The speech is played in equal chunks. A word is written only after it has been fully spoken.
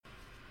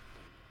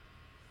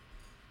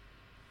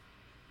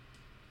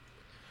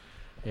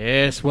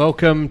Yes,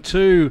 welcome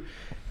to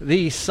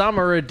the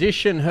summer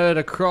edition, heard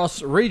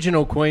across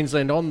regional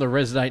Queensland on the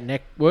Resonate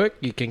Network.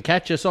 You can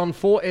catch us on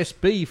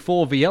 4SB,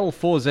 4VL,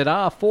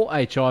 4ZR,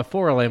 4HI,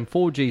 4LM,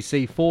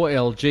 4GC,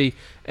 4LG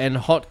and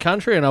Hot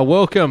Country. And I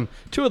welcome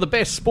two of the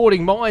best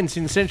sporting minds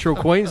in central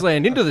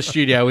Queensland into the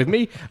studio with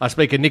me. I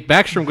speak of Nick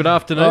Backstrom. Good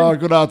afternoon. Oh,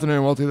 good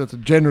afternoon, Walter. That's a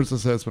generous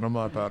assessment on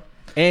my part.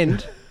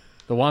 And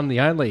the one,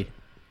 the only,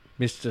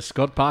 Mr.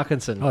 Scott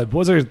Parkinson. Oh,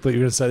 boys, I thought you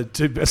were going to say the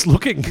two best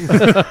looking.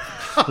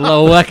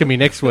 Lawakami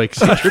next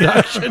week's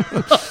introduction.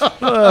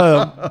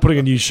 Putting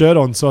a new shirt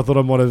on, so I thought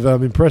I might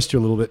have impressed you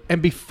a little bit.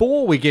 And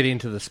before we get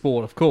into the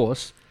sport, of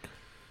course,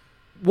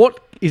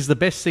 what is the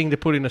best thing to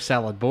put in a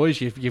salad,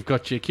 boys? You've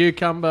got your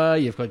cucumber,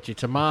 you've got your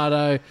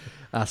tomato,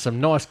 some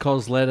nice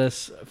cos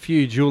lettuce, a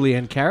few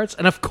julienne carrots,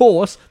 and of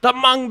course, the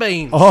mung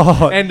beans.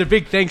 Oh. And a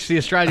big thanks to the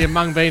Australian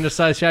Mung Bean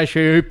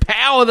Association who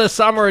power the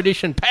summer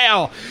edition,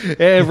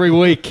 every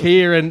week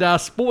here.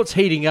 And sports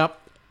heating up.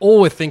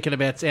 All we're thinking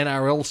about is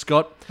NRL,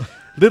 Scott.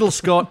 Little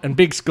Scott and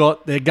Big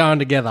Scott, they're going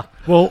together.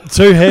 Well,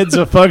 two heads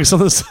are focused on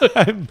the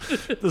same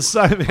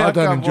outcome. I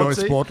don't enjoy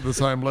sport to the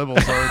same level,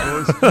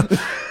 sorry, boys.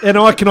 And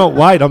I cannot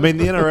wait. I mean,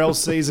 the NRL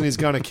season is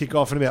going to kick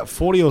off in about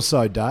 40 or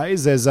so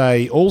days. There's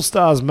a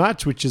All-Stars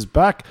match, which is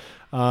back.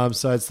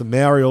 So it's the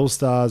Maori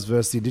All-Stars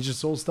versus the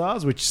Indigenous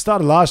All-Stars, which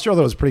started last year. I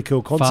thought it was a pretty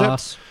cool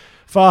concept.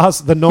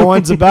 Fast. The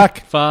Nines are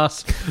back.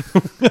 Fast.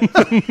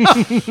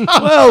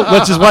 Well,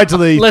 let's just wait till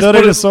the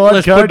 30-a-side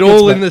Let's put it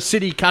all in the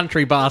city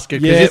country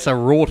basket because it's a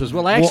rort as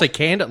well. They actually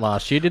canned it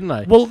last year, didn't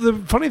they? Well, the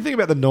funny thing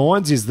about the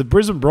Nines is the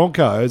Brisbane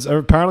Broncos are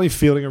apparently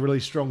fielding a really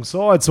strong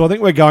side, so I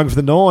think we're going for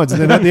the Nines.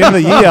 And then at the end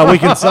of the year, we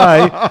can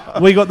say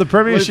we got the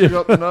premiership. We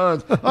got the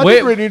Nines. I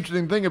think an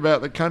interesting thing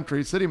about the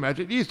country city match,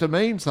 it used to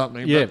mean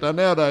something, but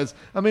nowadays,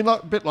 I mean,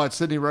 a bit like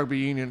Sydney Rugby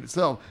Union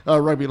itself,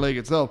 Rugby League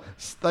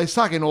itself, they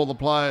suck in all the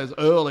players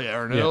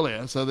earlier and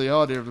earlier, so the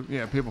idea of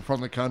people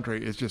from the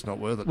country is just not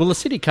worth it. Well, the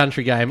city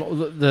country game,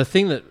 the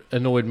thing that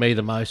annoyed me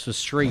the most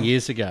was 3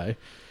 years ago,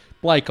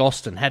 Blake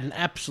Austin had an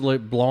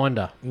absolute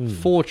blinder.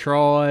 4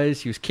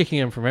 tries, he was kicking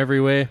them from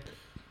everywhere.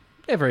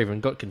 Never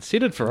even got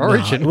considered for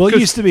Origin. No. Well,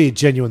 it used to be a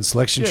genuine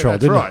selection trial,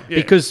 didn't it?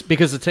 Yeah.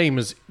 Because the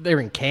team they're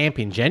in camp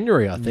in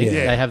January, I think.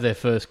 Yeah. They have their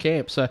first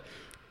camp. So,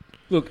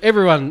 look,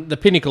 everyone, the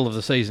pinnacle of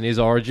the season is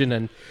Origin.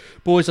 And,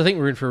 boys, I think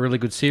we're in for a really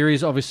good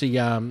series. Obviously,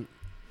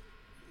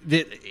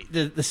 the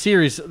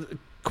series,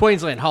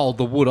 Queensland hold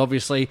the wood,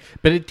 obviously,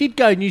 but it did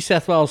go New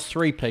South Wales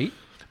 3-peat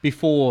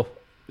before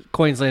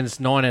Queensland's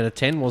 9 out of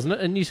 10, wasn't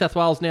it? And New South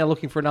Wales now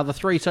looking for another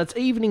 3, so it's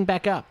evening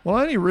back up. Well,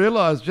 I only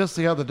realised just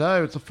the other day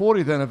it's the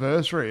 40th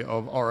anniversary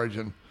of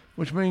Origin,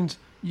 which means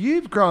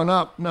you've grown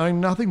up knowing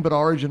nothing but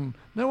Origin.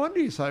 No wonder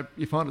you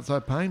find it so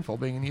painful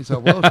being a New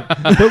South Welshman.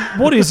 But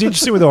what is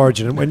interesting with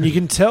Origin, when you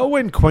can tell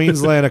when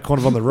Queensland are kind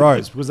of on the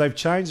ropes, because they've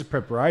changed the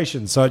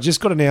preparation. So it just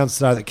got announced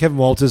today that Kevin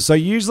Walters, so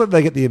usually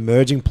they get the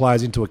emerging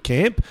players into a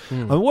camp.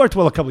 It worked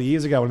well a couple of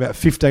years ago when about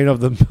 15 of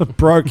them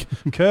broke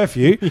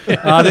curfew.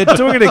 They're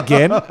doing it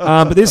again,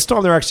 but this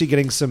time they're actually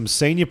getting some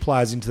senior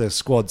players into their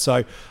squad.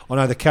 So I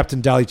know the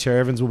captain, Daly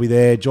Cherry-Evans, will be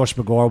there. Josh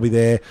Maguire will be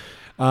there.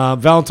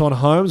 Valentine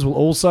Holmes will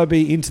also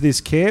be into this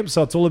camp.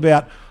 So it's all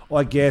about,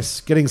 I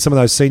guess, getting some of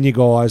those senior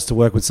guys to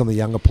work with some of the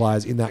younger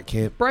players in that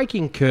camp.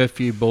 Breaking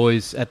curfew,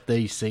 boys, at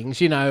these things.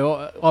 You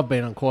know, I've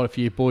been on quite a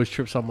few boys'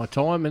 trips on my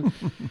time, and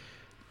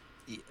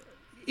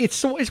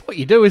it's what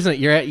you do, isn't it?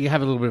 You're out, you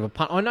have a little bit of a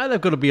punt. I know they've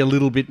got to be a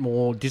little bit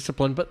more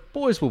disciplined, but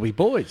boys will be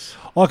boys.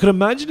 I could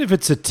imagine if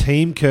it's a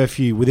team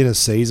curfew within a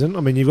season. I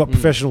mean, you've got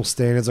professional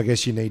standards, I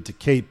guess you need to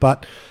keep.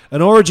 But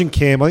an Origin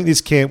camp, I think this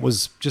camp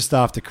was just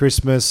after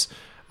Christmas.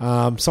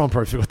 Someone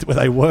probably forgot where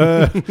they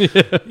were.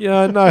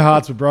 No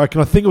hearts were broken.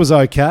 I think it was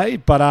okay,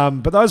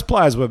 but those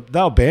players were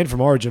banned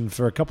from Origin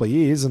for a couple of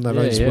years, and they've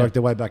only just worked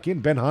their way back in.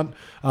 Ben Hunt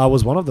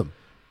was one of them.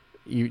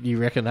 You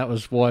reckon that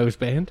was why he was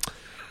banned?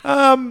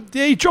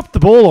 He dropped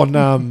the ball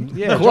on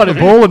quite a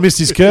ball and missed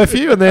his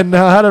curfew, and then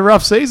had a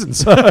rough season.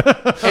 So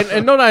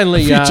and not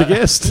only future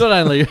guest, not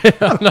only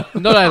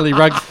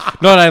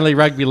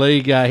rugby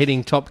league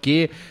hitting top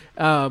gear.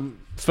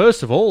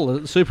 First of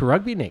all, Super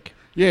Rugby, Nick.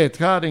 Yeah, it's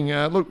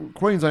karting. Look,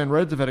 Queensland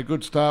Reds have had a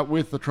good start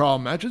with the trial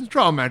matches.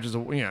 Trial matches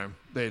are,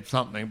 they're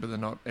something, but they're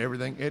not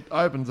everything. It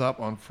opens up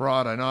on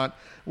Friday night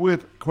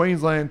with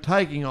Queensland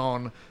taking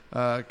on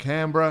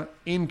Canberra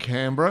in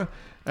Canberra.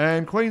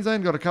 And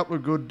Queensland got a couple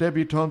of good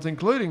debutants,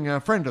 including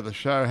a friend of the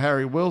show,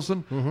 Harry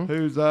Wilson,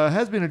 who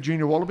has been a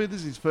junior Wallaby.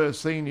 This is his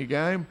first senior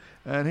game,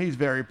 and he's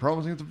very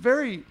promising. It's a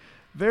very,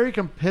 very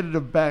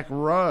competitive back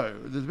row.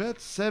 There's about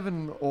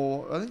seven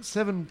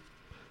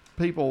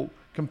people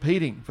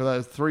competing for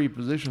those 3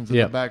 positions in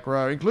the back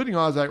row, including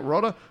Isaac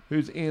Rodder,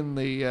 who's in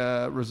the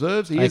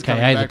reserves.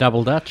 AKA the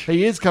Double Dutch.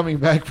 He is coming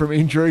back from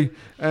injury.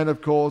 And,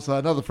 of course,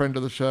 another friend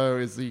of the show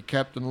is the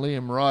captain,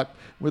 Liam Wright,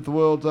 with the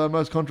world's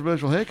most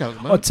controversial haircut.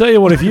 I'll tell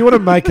you what, if you want to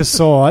make a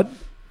side,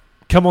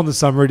 come on the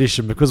summer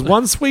edition, because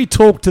once we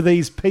talk to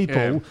these people,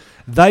 Yeah.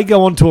 they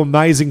go on to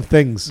amazing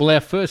things. Well, our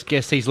first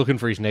guest, he's looking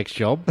for his next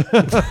job.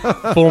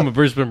 Former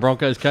Brisbane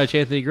Broncos coach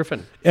Anthony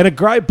Griffin. And a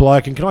great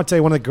bloke, and can I tell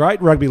you, one of the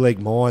great rugby league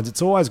minds.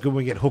 It's always good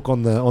when we get Hook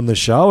on the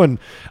show, and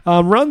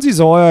runs his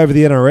eye over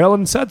the NRL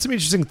and had some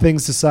interesting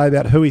things to say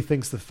about who he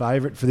thinks the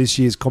favourite for this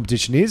year's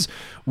competition is.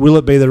 Will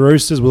it be the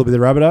Roosters? Will it be the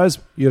Rabbitohs?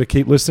 You got to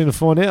keep listening to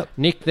find out.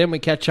 Nick, then we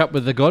catch up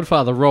with the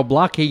Godfather, Rob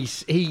Luck.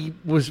 He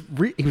was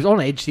on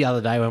edge the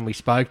other day when we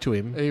spoke to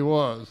him, He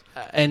was.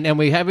 and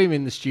we have him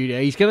in the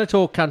studio. He's going to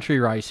talk country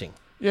racing.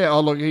 Yeah,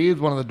 oh look, he is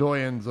one of the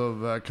doyens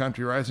of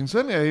country racing,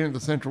 certainly here in the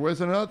Central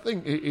West, and I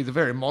think he's a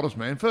very modest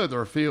man,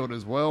 further afield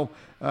as well.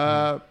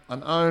 An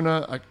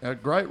owner, a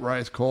great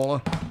race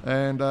caller,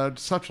 and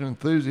such an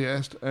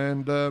enthusiast,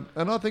 and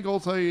I think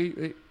also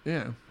he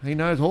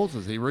knows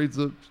horses. He reads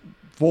the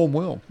form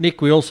well.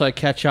 Nick, we also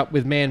catch up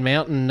with Man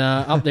Mountain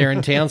up there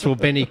in Townsville,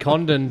 Benny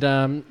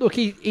Condon. Look,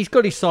 he's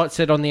got his sights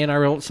set on the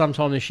NRL at some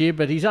time this year,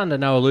 but he's under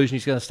no illusion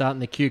he's going to start in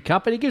the Q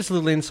Cup, and he gives a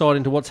little insight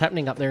into what's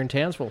happening up there in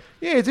Townsville.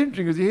 Yeah, it's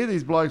interesting because you hear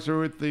these blokes who are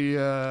with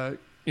the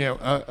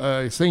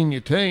a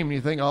senior team, and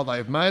you think, oh,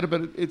 they've made it,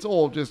 but it's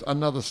all just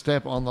another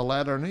step on the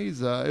ladder. And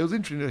it was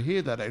interesting to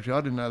hear that, actually.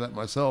 I didn't know that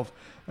myself.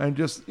 And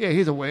just,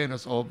 his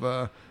awareness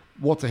of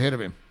what's ahead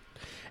of him.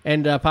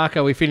 And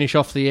Parker, we finish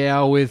off the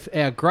hour with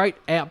our great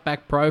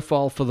Outback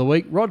profile for the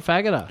week, Rod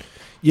Faggoter.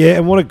 Yeah,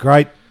 and what a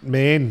great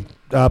man,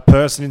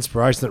 person,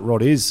 inspiration that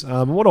Rod is.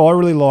 What I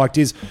really liked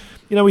is,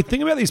 we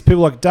think about these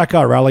people like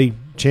Dakar Rally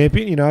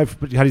champion,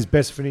 had his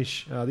best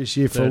finish this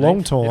year for a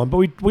long time. Yep.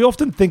 But we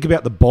often think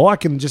about the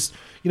bike and just,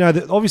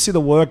 obviously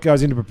the work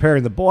goes into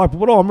preparing the bike. But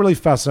what I'm really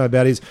fascinated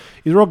about is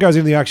Rod goes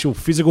into the actual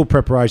physical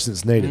preparation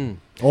that's needed.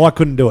 Oh, I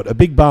couldn't do it. A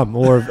big bum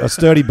or a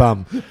sturdy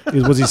bum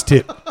was his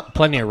tip.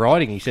 Plenty of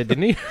riding, he said,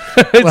 didn't he?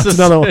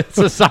 It's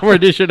a summer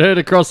edition heard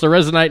across the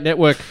Resonate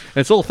Network.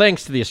 It's all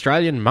thanks to the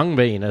Australian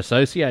Mungbean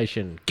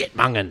Association. Get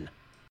mungin'.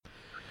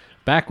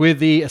 Back with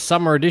the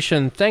summer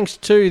edition. Thanks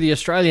to the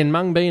Australian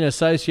Mungbean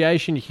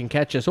Association, you can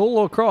catch us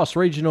all across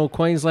regional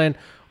Queensland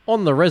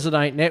on the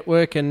Resonate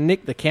Network. And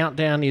Nick, the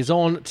countdown is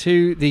on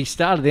to the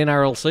start of the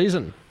NRL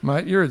season.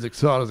 Mate, you're as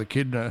excited as a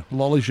kid in a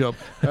lolly shop.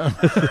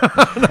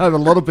 I know a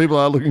lot of people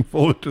are looking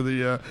forward to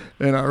the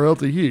NRL.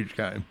 It's a huge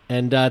game.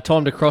 And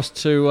time to cross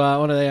to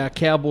one of our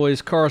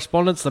Cowboys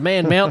correspondents, the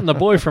Man Mountain, the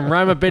boy from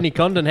Roma, Benny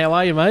Condon. How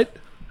are you, mate?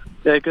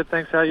 Yeah, good,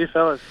 thanks. How are you,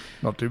 fellas?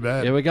 Not too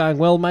bad. Yeah, we're going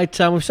well, mate.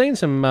 We've seen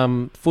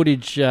some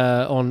footage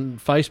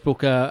on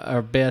Facebook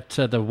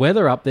about the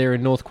weather up there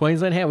in North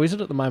Queensland. How is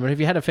it at the moment? Have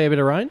you had a fair bit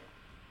of rain?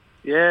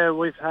 Yeah,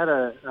 we've had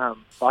a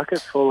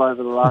bucket full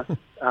over the last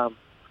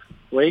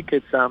week.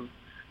 It's a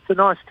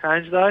nice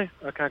change, though.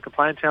 I can't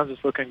complain. Town's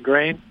just looking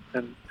green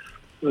and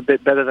a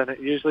bit better than it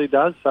usually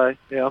does. So,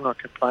 yeah, I'm not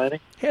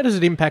complaining. How does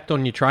it impact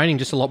on your training?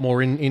 Just a lot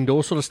more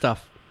indoor sort of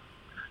stuff?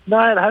 No,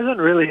 it hasn't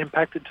really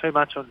impacted too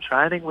much on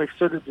training. We've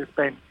sort of just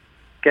been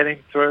getting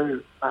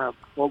through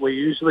what we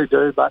usually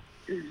do, but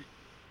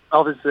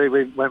obviously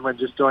when we're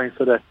just doing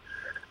sort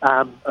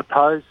of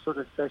opposed sort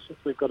of sessions,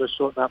 we've got to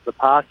shorten up the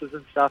passes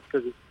and stuff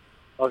because it's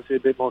obviously a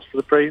bit more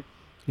slippery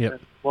and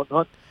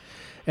whatnot.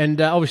 And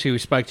obviously we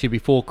spoke to you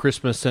before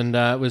Christmas and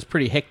it was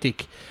pretty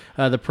hectic,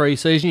 the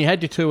pre-season. You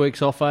had your 2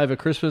 weeks off over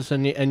Christmas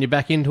and you're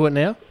back into it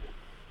now?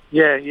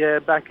 Yeah,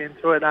 back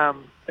into it. I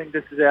think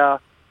this is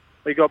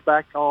we got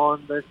back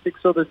on the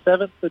 6th or the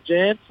 7th of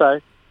Jan, so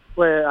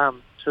we're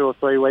 2 or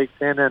 3 weeks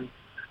in, and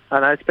I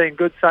know it's been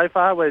good so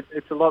far.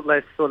 It's a lot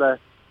less sort of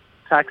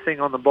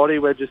taxing on the body.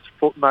 We're just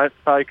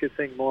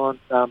focusing more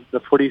on the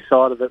footy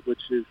side of it,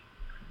 which is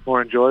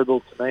more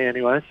enjoyable to me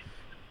anyways.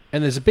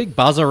 And there's a big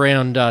buzz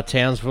around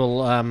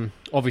Townsville,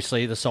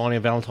 obviously the signing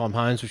of Valentine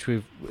Holmes, which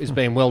has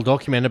been well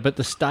documented, but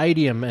the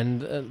stadium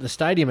and the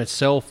stadium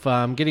itself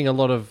getting a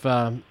lot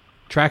of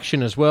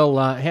traction as well.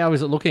 How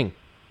is it looking?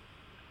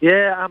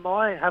 Yeah,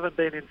 I haven't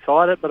been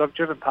inside it, but I've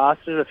driven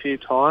past it a few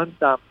times.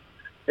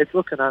 It's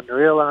looking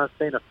unreal, and I've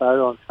seen a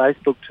photo on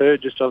Facebook too,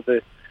 just of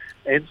the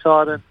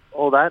inside and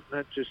all that.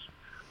 And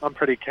I'm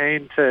pretty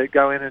keen to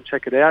go in and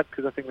check it out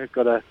because I think we've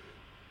got a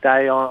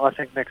day on. I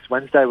think next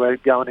Wednesday we're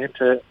going in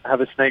to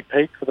have a sneak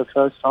peek for the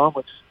first time,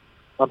 which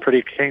I'm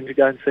pretty keen to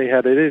go and see how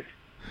it is.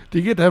 Do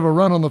you get to have a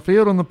run on the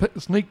field on the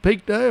sneak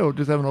peek day, or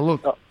just having a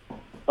look?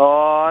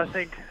 I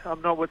think I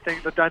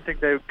don't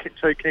think they're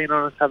too keen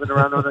on us having a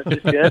run on it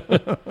just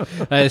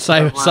yet.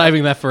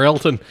 Saving that for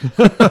Elton.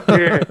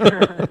 Yeah.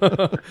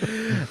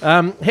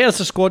 How's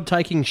the squad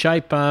taking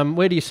shape?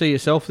 Where do you see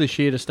yourself this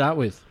year to start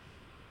with?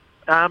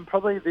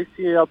 Probably this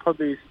year I'll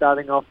probably be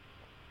starting off,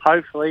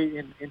 hopefully,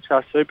 in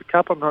Inter Super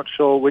Cup. I'm not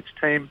sure which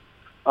team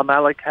I'm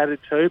allocated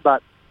to,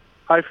 but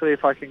hopefully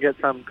if I can get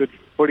some good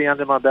footy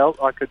under my belt,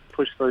 I could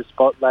push for a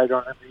spot later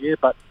on in the year.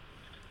 But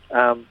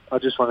I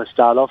just want to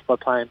start off by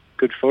playing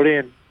good footy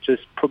and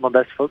just put my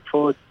best foot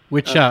forward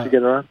to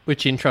get around.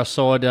 Which intrust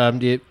side,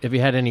 have you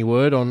had any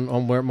word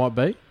on where it might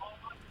be?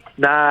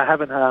 No, I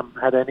haven't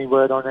had any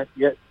word on it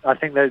yet. I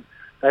think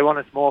they want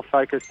us more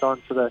focused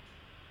on sort of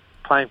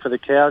playing for the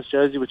Cows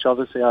jersey, which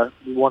obviously I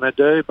want to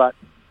do, but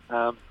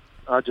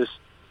I just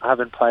I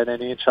haven't played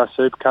any Intra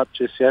Super Cup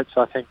just yet,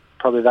 so I think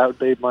probably that would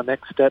be my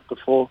next step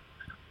before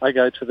I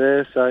go to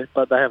there. So,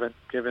 but they haven't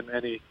given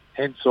any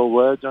hints or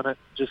words on it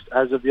just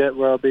as of yet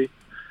where I'll be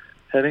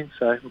heading.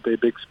 So it'll be a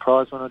big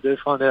surprise when I do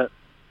find out.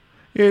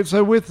 Yeah,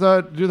 so with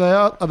are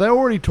they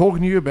already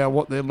talking to you about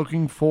what they're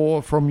looking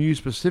for from you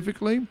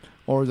specifically,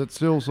 or is it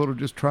still sort of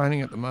just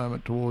training at the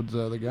moment towards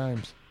the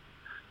games?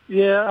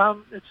 Yeah,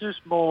 it's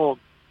just more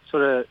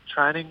sort of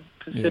training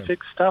specific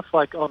stuff.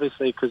 Like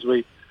obviously because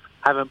we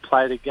haven't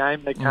played a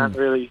game, they can't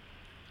really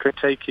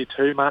critique you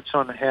too much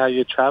on how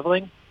you're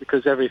travelling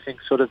because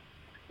everything's sort of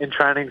in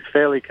training is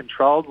fairly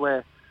controlled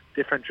where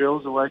different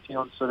drills are working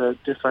on sort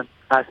of different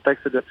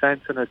aspects of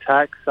defence and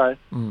attack. So.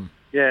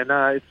 Yeah,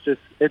 no,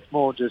 it's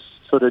more just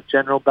sort of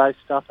general-based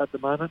stuff at the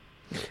moment.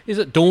 Is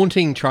it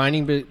daunting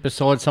training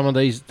besides some of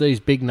these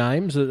big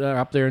names that are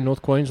up there in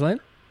North Queensland?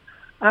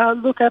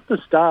 Look, at the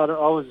start, I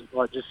was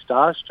like just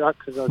starstruck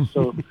because I was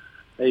still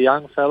a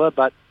young fella,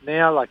 but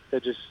now like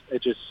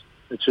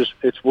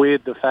it's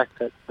weird the fact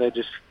that they're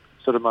just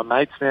sort of my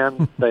mates now,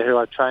 and they're who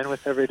I train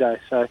with every day,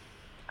 so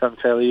I'm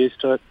fairly used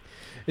to it.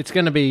 It's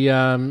going to be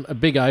a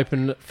big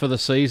open for the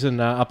season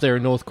up there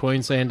in North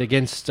Queensland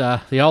against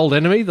the old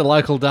enemy, the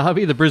local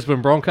derby, the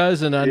Brisbane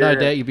Broncos, and no doubt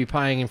they'll be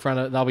playing in front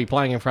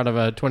of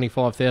a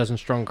 25,000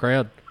 strong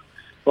crowd.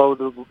 Well,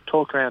 the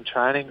talk around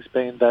training's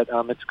been that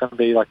it's going to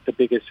be like the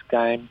biggest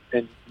game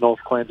in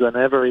North Queensland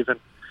ever, even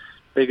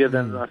bigger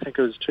than I think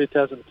it was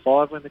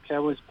 2005 when the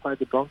Cowboys played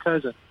the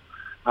Broncos,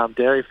 and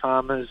Dairy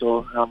Farmers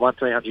or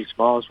 1300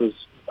 Smiles was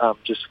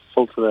just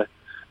full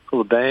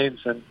of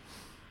beans and.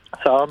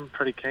 So I'm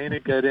pretty keen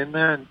to get in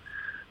there and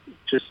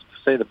just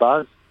see the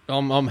buzz.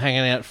 I'm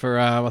hanging out for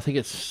I think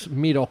it's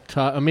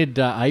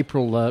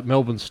mid-April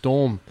Melbourne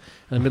Storm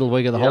in the middle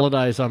week of the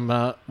holidays.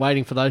 I'm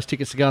waiting for those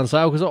tickets to go on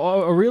sale because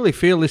I really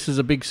feel this is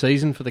a big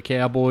season for the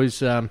Cowboys.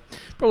 Probably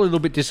a little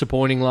bit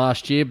disappointing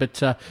last year,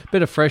 but a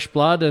bit of fresh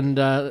blood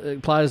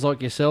and players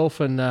like yourself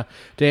and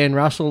Dan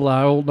Russell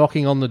are all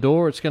knocking on the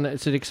door. It's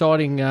an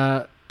exciting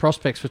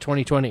prospects for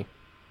 2020.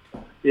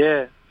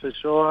 Yeah, for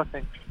sure.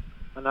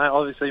 I know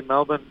obviously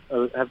Melbourne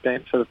have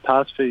been for the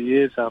past few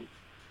years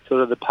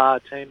sort of the par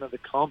team of the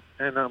comp,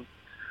 and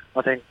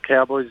I think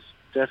Cowboys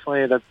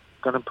definitely are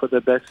going to put their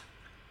best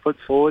foot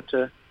forward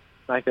to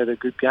make it a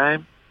good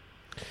game.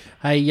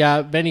 Hey,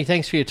 Benny,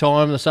 thanks for your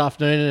time this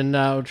afternoon,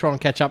 and we'll try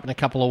and catch up in a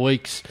couple of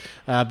weeks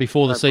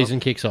before the season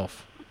kicks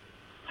off.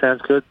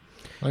 Sounds good.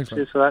 Thanks,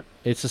 Cheers for that.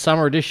 It's the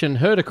summer edition,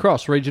 heard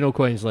across regional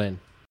Queensland.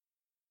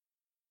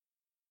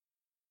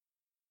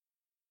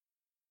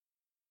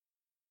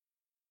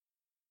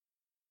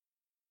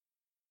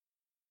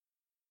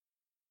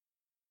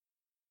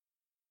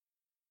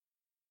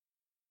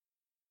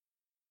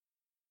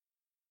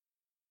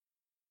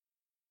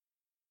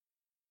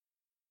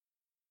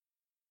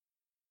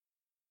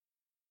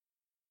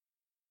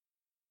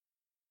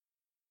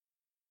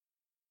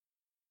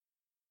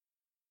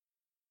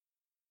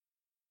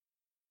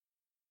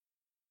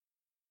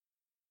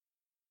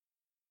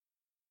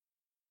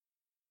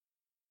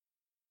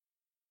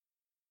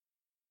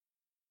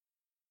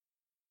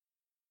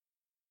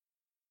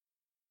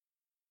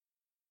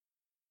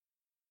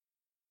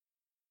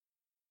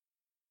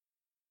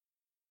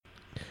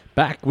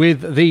 Back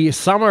with the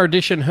summer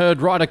edition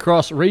heard right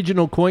across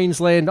regional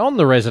Queensland on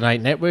the Resonate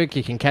Network.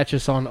 You can catch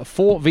us on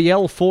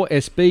 4VL,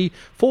 4SB,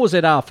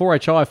 4ZR,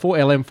 4HI,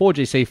 4LM,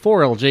 4GC,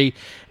 4LG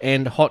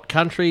and Hot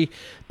Country.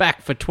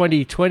 Back for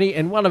 2020,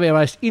 and one of our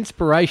most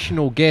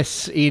inspirational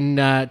guests in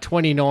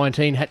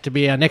 2019 had to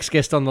be our next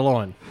guest on the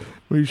line.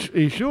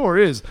 He sure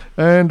is.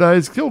 And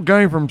he's still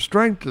going from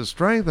strength to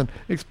strength and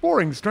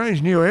exploring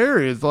strange new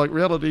areas like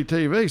reality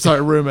TV,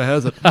 so rumour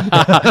has it.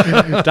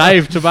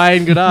 Dave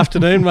Tobane, good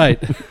afternoon, mate.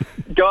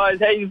 Guys,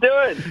 how you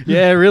doing?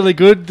 Yeah, really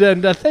good.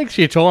 And thanks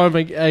for your time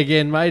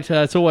again, mate.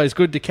 It's always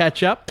good to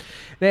catch up.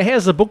 Now,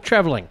 how's the book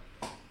travelling?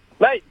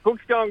 Mate,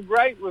 book's going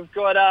great. We've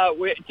got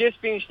we just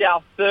finished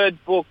our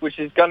third book, which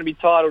is going to be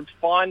titled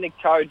 "Find the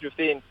Courage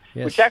Within,"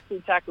 which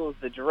actually tackles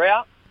the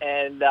drought.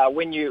 And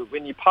when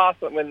you pass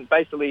it, when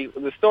basically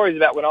the story's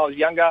about when I was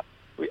younger,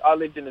 I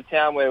lived in a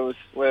town where it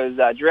was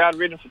drought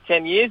ridden for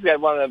 10 years. We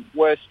had one of the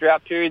worst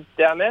drought periods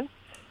down then,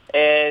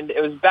 and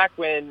it was back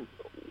when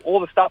all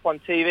the stuff on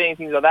TV and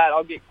things like that.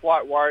 I'd get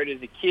quite worried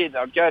as a kid.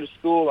 I'd go to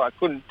school and I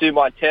couldn't do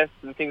my tests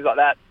and things like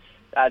that.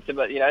 I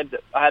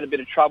had a bit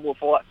of trouble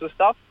with all that sort of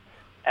stuff.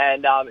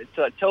 And it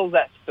tells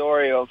that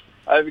story of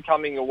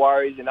overcoming your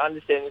worries and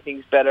understanding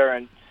things better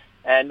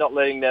and not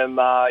letting them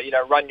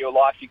run your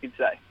life, you could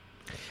say.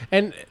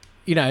 And,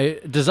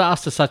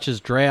 disasters such as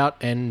drought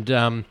and,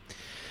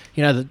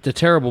 the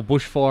terrible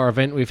bushfire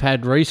event we've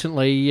had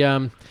recently,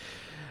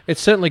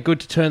 it's certainly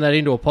good to turn that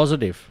into a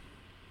positive.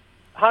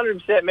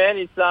 100%, man.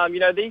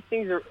 It's, these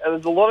things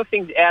there's a lot of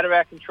things out of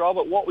our control,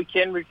 but what we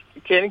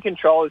can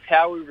control is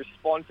how we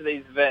respond to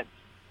these events.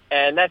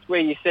 And that's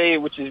where you see,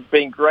 which has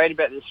been great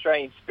about the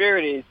Australian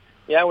spirit is,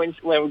 when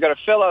we've got a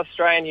fellow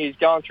Australian who's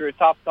going through a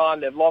tough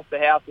time, they've lost a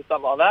house or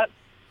something like that,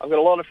 I've got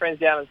a lot of friends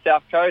down on the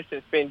South Coast, and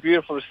it's been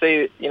beautiful to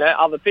see,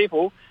 other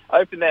people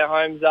open their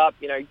homes up,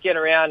 get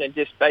around and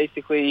just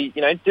basically,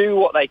 do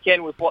what they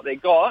can with what they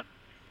got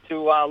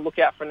to look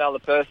out for another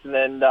person.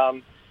 And,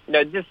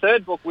 this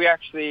third book, we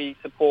actually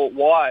support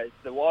WISE,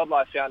 the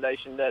Wildlife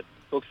Foundation that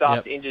looks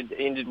after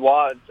injured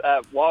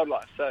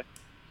wildlife. So,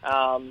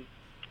 so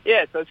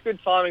it's good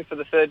timing for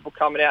the third book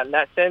coming out in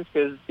that sense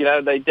because,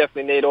 they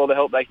definitely need all the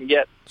help they can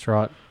get. That's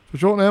right. For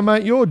sure. Now,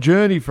 mate, your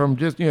journey from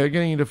just,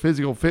 getting into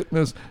physical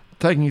fitness,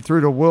 taking you through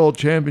to World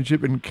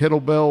Championship in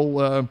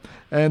kettlebell,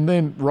 and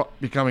then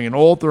becoming an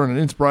author and an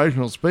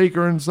inspirational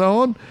speaker and so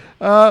on.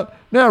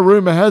 Now,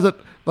 rumour has it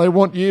they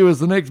want you as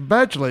the next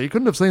Bachelor. You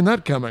couldn't have seen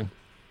that coming.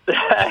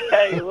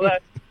 Well,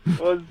 it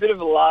was a bit of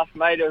a laugh,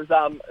 mate. It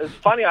was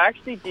funny. I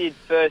actually did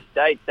First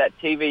Date, that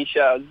TV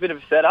show. It was a bit of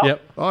a setup.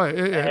 Yep. Oh,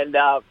 yeah. And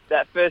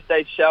that First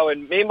Date show,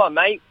 and me and my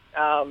mate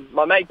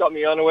got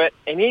me onto it,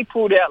 and he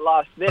pulled out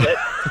last minute.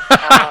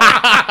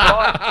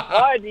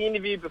 I had the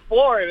interview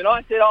before him, and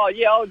I said, I'll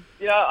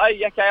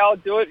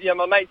do it.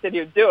 My mate said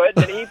he'd do it,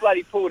 and he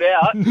bloody pulled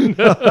out.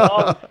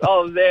 I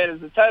was there, and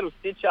it was a total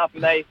stitch-up,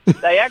 and they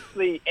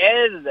actually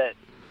edited it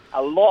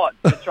a lot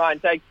to try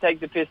and take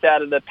the piss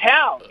out of the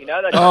power,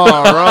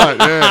 right,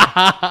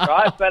 yeah.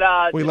 Right,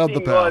 but we the love thing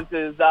the power.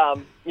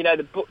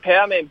 The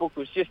Power Man book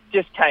was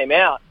just came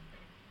out,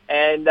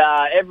 and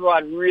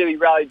everyone really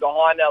rallied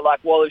behind her.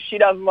 Like, well, if she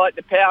doesn't like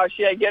the power,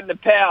 she ain't getting the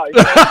power.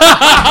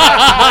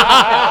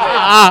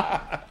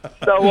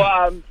 So,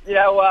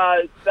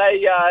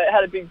 they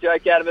had a big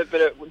joke out of it, but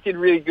it did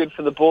really good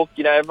for the book.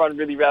 Everyone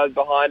really rallied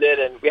behind it,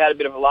 and we had a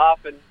bit of a laugh.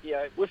 And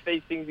with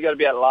these things, you got to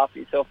be able to laugh at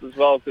yourself as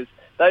well, because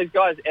those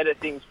guys edit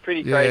things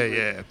pretty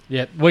crazy.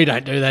 Yeah, we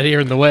don't do that here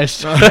in the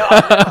West. We're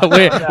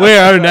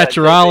au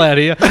natural out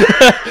here.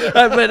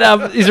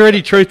 But is there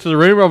any truth to the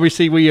rumour?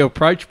 Obviously, were you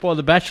approached by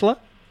The Bachelor?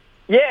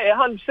 Yeah,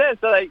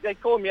 100%. So they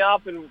called me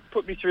up and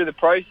put me through the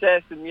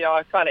process, and,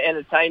 I kind of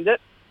entertained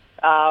it.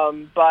 I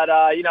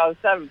was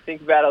having to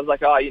think about it. I was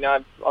like,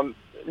 I'm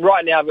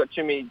right now I've got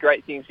too many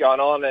great things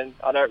going on, and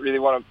I don't really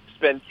want to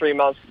spend 3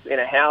 months in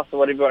a house or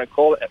whatever you want to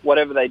call it,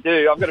 whatever they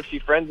do. I've got a few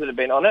friends that have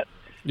been on it.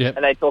 Yep.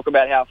 And they talk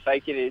about how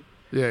fake it is.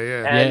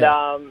 Yeah. And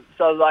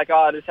so I was like,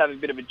 I'll just have a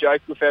bit of a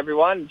joke with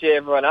everyone, G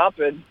everyone up,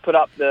 and put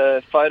up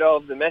the photo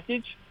of the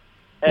message.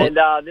 And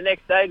the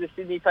next day, the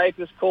Sydney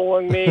paper's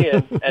calling me,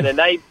 and then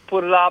they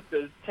put it up.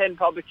 There's 10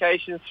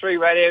 publications, 3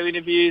 radio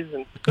interviews,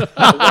 and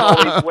all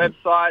these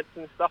websites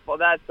and stuff like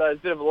that. So it's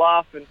a bit of a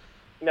laugh, and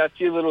a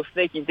few little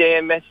sneaky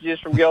DM messages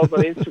from girls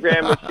on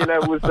Instagram,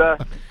 which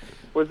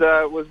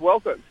was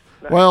welcome.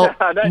 Well,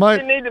 I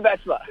didn't need The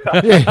Bachelor.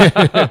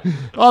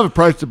 I've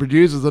approached the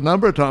producers a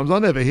number of times. I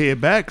never hear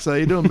back, so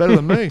you're doing better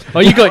than me.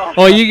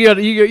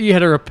 You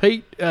had a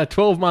repeat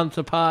 12 months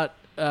apart.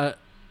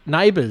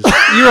 Neighbours.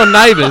 You're on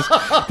Neighbours.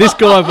 This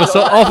guy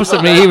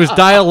opposite me, he was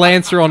Dale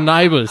Lancer on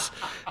Neighbours.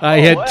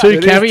 He had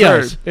 2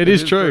 cameos. It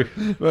is true.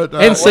 But,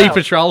 and Sea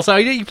Patrol. So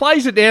he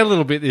plays it down a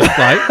little bit, this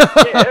bloke.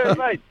 Yeah,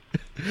 mate.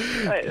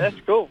 Hey, that's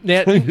cool.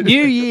 Now,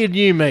 new year,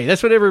 new me.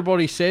 That's what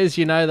everybody says.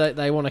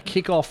 They want to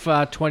kick off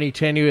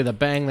 2020 with a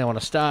bang. They want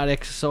to start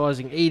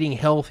exercising, eating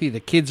healthy. The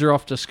kids are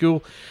off to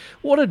school.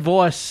 What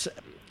advice,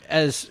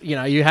 as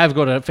you have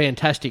got a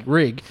fantastic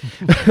rig,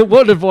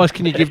 what advice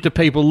can you give to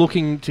people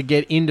looking to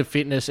get into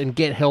fitness and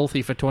get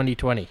healthy for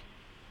 2020?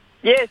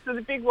 Yeah, so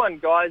the big one,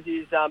 guys,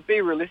 is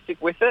be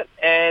realistic with it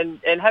and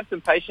have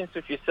some patience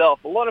with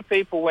yourself. A lot of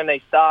people, when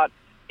they start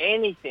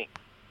anything,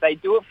 they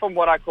do it from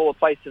what I call a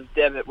place of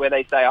debit, where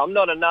they say, I'm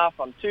not enough,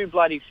 I'm too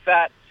bloody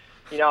fat,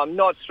 I'm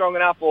not strong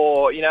enough,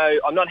 or,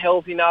 I'm not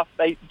healthy enough.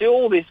 They do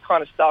all this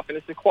kind of stuff, and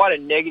it's quite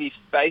a negative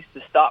space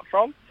to start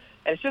from.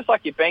 And it's just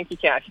like your bank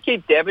account. If you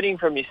keep debiting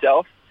from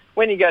yourself,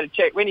 when you go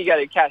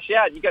to cash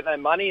out, you got no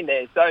money in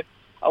there. So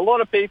a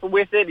lot of people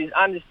with it is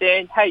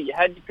understand, hey, you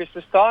had your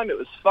Christmas time, it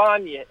was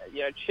fun, you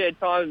shared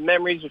time,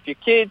 memories with your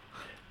kids.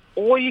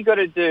 All you got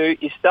to do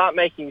is start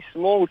making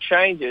small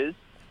changes,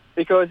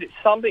 because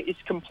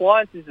it's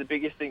compliance is the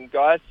biggest thing,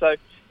 guys. So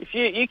if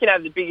you can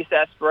have the biggest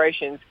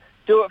aspirations,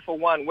 do it for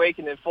 1 week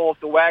and then fall off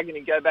the wagon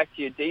and go back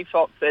to your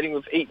default setting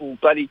of eating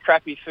bloody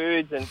crappy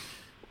foods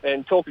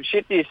and talking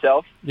shit to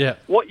yourself. Yeah.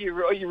 What you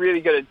really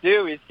got to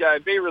do is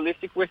be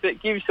realistic with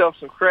it, give yourself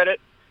some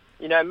credit,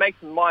 make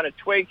some minor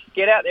tweaks,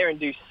 get out there and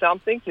do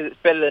something, because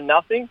it's better than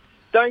nothing.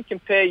 Don't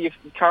compare your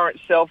current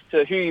self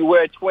to who you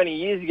were 20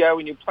 years ago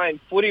when you're playing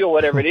footy or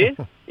whatever it is.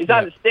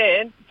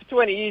 Understand, for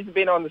 20 years you've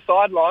been on the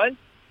sidelines,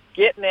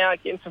 getting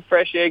out, getting some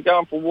fresh air,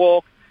 going for a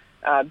walk,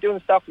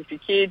 doing stuff with your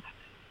kids.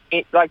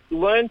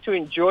 Learn to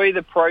enjoy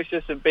the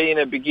process of being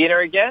a beginner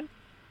again.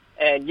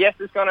 And yes,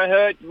 it's going to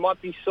hurt. You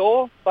might be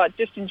sore, but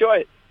just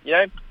enjoy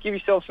it. Give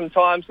yourself some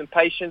time, some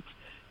patience,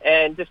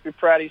 and just be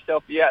proud of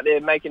yourself. You're out there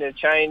making a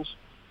change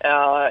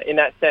in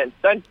that sense.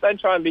 Don't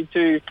try and be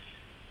too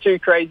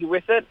crazy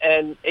with it.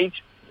 And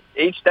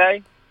each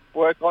day,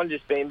 work on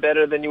just being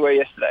better than you were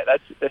yesterday.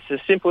 That's as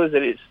simple as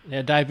it is.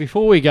 Now, Dave,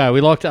 before we go, we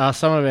like to ask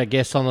some of our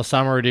guests on the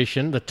summer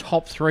edition the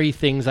top 3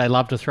 things they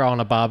love to throw on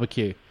a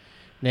barbecue.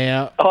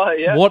 Now,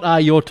 What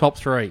are your top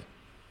 3?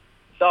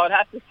 So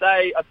I'd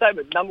say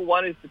but number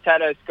one is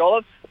potato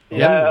scallops.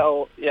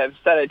 Potato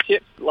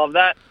chips, love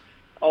that.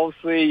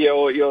 Obviously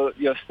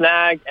your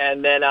snag,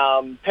 and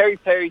then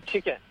peri-peri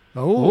chicken.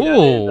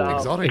 Oh,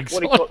 exotic.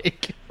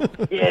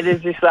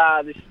 There's this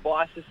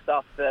spices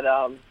stuff that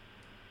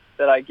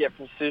I get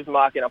from the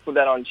supermarket. I put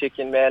that on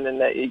chicken, man,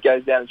 and it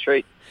goes down a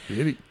treat.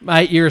 Beauty.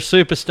 Mate, you're a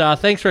superstar.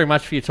 Thanks very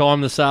much for your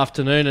time this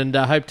afternoon, and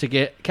hope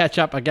to catch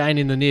up again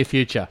in the near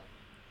future.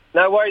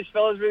 No worries,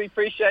 fellas. Really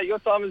appreciate your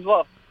time as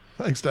well.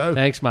 Thanks, Dave.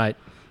 Thanks, mate.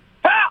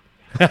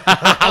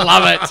 I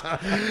love it.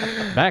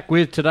 Back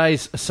with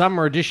today's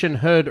summer edition,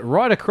 heard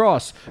right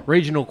across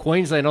regional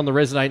Queensland on the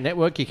Resonate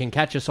Network. You can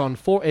catch us on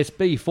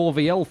 4SB,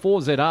 4VL,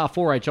 4ZR,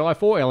 4HI,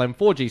 4LM,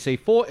 4GC,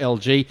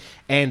 4LG,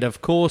 and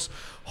of course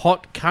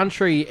Hot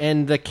Country.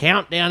 And the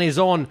countdown is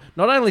on,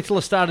 not only till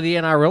the start of the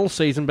NRL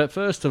season, but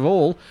first of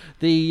all,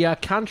 the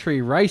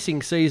country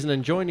racing season.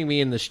 And joining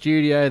me in the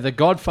studio, the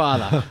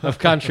godfather of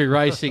country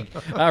racing,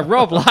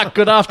 Rob Luck.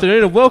 Good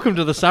afternoon and welcome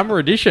to the summer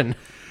edition.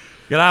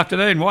 Good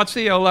afternoon,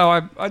 Watsy.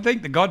 Although I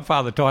think the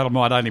Godfather title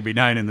might only be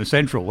known in the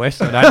Central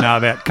West. I don't know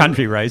about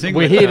country racing.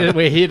 We're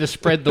here to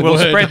spread the word. We'll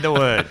spread the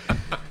word.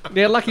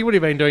 Now, Lucky, what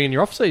have you been doing in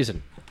your off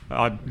season?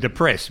 I'm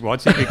depressed,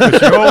 Watsy,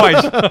 because you're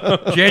always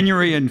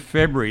January and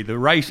February. The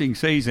racing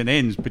season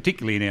ends,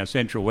 particularly in our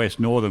Central West,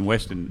 Northern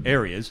Western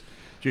areas,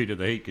 due to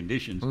the heat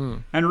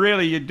conditions. And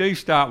really, you do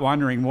start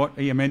wondering what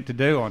are you meant to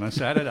do on a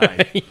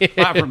Saturday,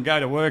 apart from go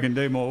to work and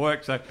do more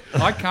work. So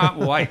I can't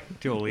wait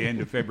till the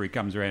end of February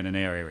comes around in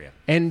our area.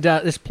 And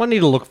there's plenty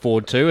to look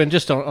forward to. And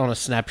just on a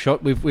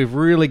snapshot, we've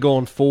really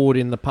gone forward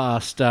in the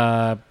past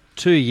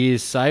 2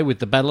 years, say, with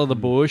the Battle of the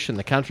Bush and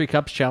the Country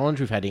Cups Challenge.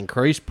 We've had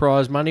increased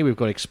prize money. We've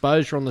got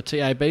exposure on the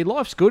TAB.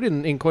 Life's good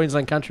in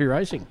Queensland country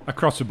racing.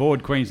 Across the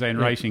board, Queensland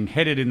racing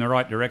headed in the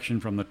right direction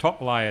from the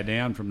top layer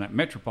down, from that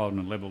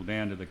metropolitan level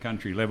down to the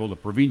country level, the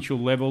provincial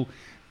level.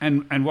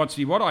 And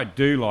what I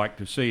do like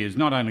to see is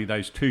not only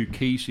those two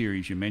key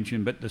series you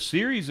mentioned, but the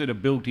series that are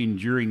built in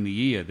during the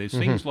year. There's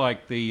things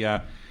like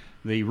the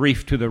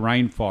Reef to the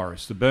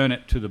Rainforest, the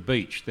Burnett to the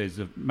Beach. There's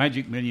the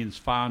Magic Millions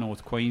Far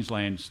North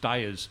Queensland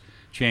Stayers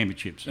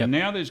Championships. And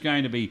now there's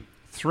going to be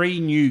 3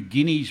 new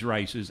Guineas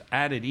races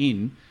added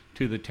in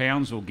to the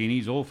Townsville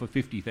Guineas, all for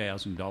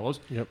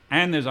 $50,000.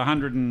 And there's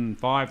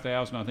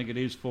 $105,000, I think it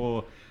is,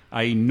 for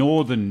a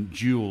Northern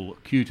Dual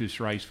Cutis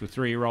race for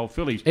 3-year-old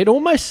fillies. It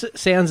almost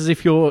sounds as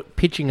if you're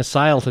pitching a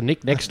sale to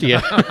Nick next year.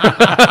 I'm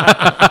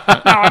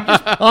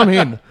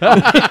in.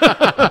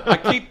 I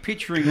keep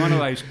picturing one of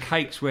those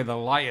cakes where the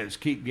layers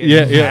keep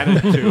getting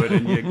added to it,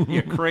 and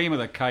your cream of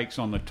the cake's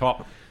on the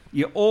top.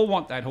 You all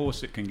want that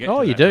horse that can get to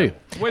that level.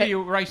 Whether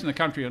you're racing the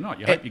country or not,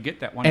 you hope you get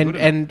that one.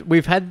 And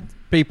we've had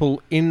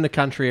people in the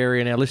country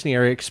area, in our listening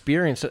area,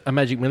 experience a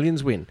Magic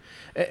Millions win.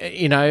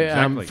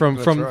 Exactly.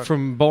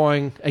 From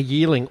buying a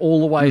yearling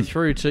all the way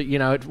through to,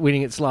 it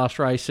winning its last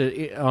race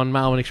on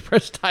Marlin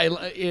Express Day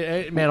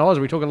at Mount Isa.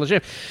 We're talking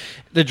Legend.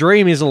 The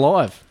dream is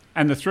alive.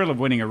 And the thrill of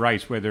winning a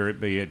race, whether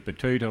it be at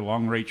Batuta,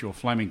 Longreach or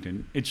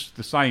Flemington, it's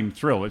the same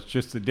thrill. It's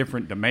just a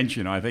different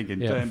dimension, I think, in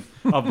terms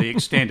of the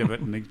extent of it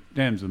and in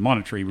terms of the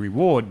monetary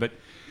reward. But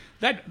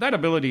that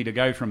ability to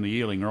go from the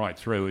yearling right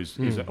through is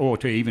or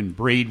to even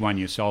breed one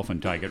yourself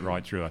and take it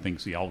right through, I think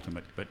is the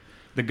ultimate. But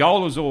the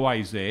goal is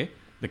always there.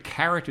 The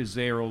carrot is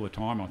there all the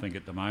time, I think,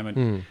 at the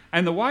moment.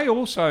 And the way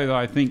also, that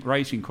I think,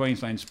 Racing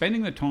Queensland,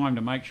 spending the time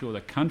to make sure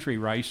the country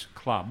race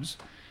clubs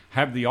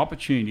have the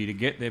opportunity to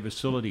get their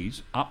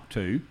facilities up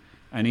to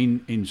and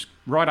in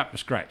right up to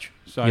scratch,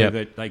 so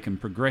that they can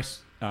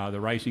progress the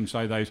racing.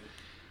 So those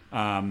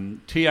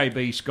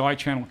TAB Sky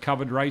Channel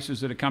covered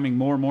races that are coming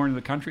more and more into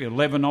the country,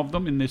 11 of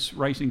them in this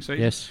racing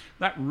season,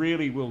 that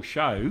really will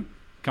show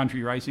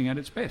country racing at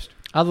its best.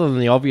 Other than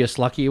the obvious,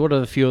 Lucky, what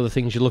are a few of the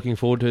things you're looking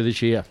forward to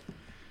this year?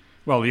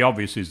 Well, the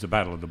obvious is the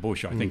Battle of the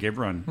Bush. I think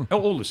everyone,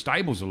 all the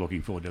stables are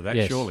looking forward to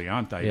that, surely,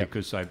 aren't they?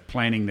 Because they're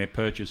planning their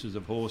purchases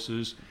of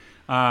horses.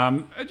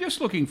 Just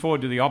looking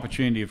forward to the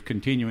opportunity of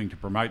continuing to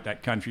promote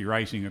that country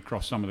racing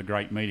across some of the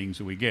great meetings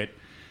that we get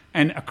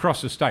and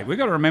across the state. We've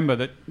got to remember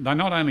that they're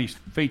not only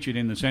featured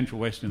in the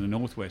Central West and the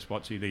Northwest,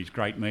 these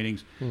great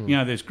meetings.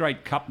 There's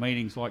great cup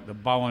meetings like the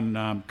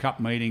Bowen Cup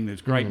meeting.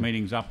 There's great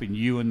meetings up in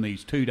Ewan,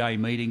 these 2-day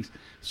meetings.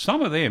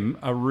 Some of them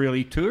are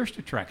really tourist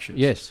attractions.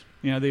 Yes.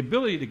 The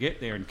ability to get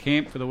there and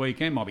camp for the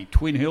weekend might be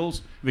Twin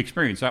Hills. I've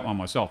experienced that one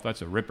myself.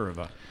 That's a ripper of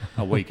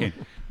a weekend.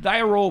 They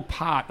are all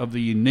part of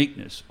the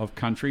uniqueness of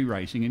country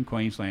racing in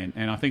Queensland.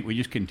 And I think we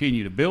just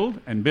continue to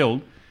build and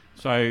build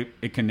so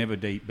it can never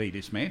be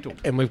dismantled.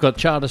 And we've got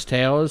Charters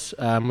Towers.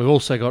 We've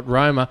also got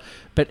Roma.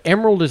 But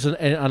Emerald is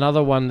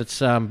another one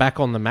that's back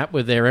on the map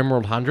with their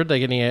Emerald 100. They're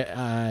getting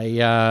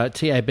a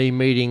TAB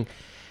meeting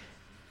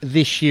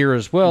this year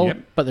as well,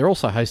 but they're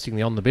also hosting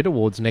the On the Bit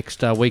Awards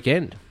next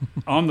weekend.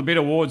 On the Bit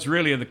Awards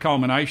really are the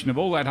culmination of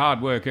all that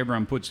hard work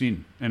everyone puts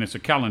in, and it's a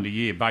calendar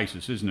year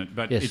basis, isn't it?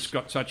 But it's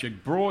got such a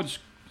broad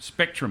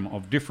spectrum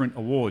of different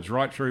awards,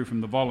 right through from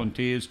the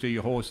volunteers to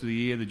your Horse of the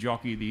Year, the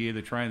Jockey of the Year,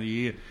 the Trainer of the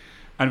Year,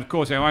 and of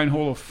course our own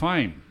Hall of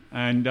Fame.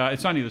 And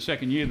it's only the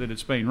second year that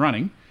it's been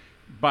running,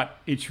 But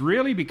it's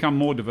really become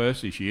more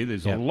diverse this year.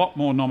 There's a lot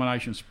more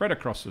nominations spread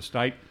across the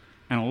state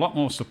and a lot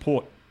more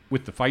support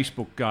with the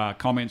Facebook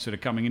comments that are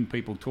coming in,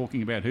 people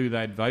talking about who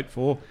they'd vote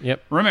for.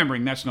 Yep.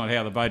 Remembering that's not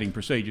how the voting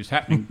procedure is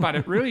happening, but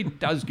it really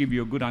does give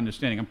you a good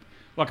understanding.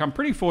 I'm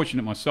pretty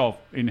fortunate myself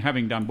in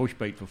having done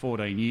bushbeat for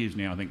 14 years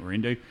now, I think we're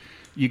into.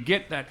 You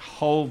get that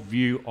whole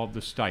view of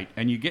the state,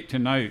 and you get to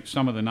know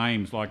some of the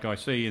names, like I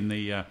see in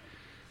the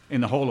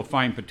Hall of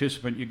Fame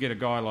participant. You get a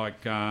guy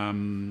like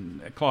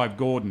Clive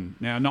Gordon.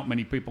 Now, not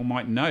many people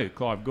might know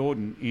Clive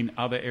Gordon in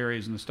other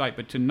areas in the state,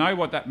 but to know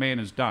what that man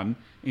has done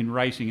in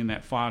racing in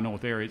that far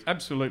north area is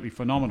absolutely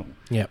phenomenal.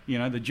 Yep. You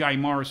know, the Jay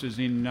Morrises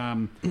in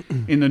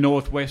the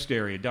northwest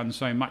area, done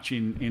so much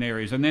in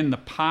areas. And then the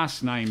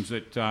past names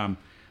that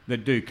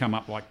do come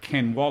up, like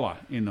Ken Waller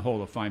in the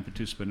Hall of Fame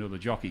participant or the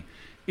jockey.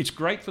 It's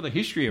great for the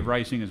history of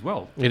racing as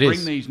well.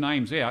 Bring these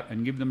names out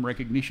and give them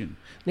recognition.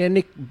 Now,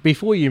 Nick,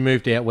 before you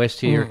moved out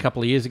west here a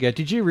couple of years ago,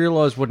 did you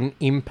realise what an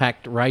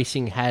impact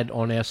racing had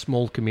on our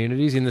small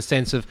communities, in the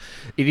sense of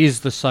it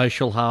is the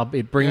social hub,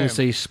 it brings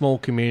these small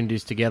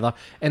communities together,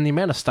 and the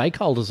amount of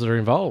stakeholders that are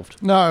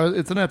involved? No,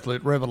 it's an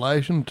absolute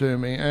revelation to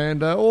me.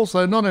 And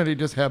also not only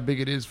just how big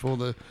it is for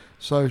the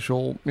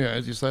social,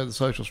 as you say, the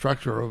social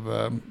structure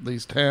of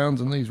these towns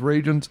and these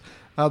regions,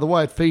 the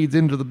way it feeds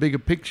into the bigger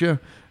picture.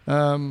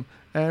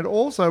 And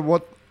also,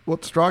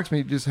 what strikes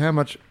me is how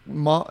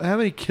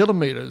many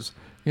kilometres.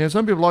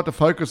 Some people like to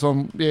focus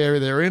on the area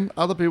they're in.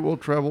 Other people will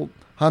travel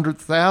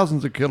hundreds,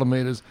 thousands of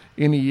kilometres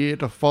in a year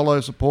to follow,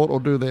 support, or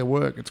do their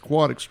work. It's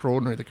quite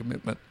extraordinary, the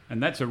commitment.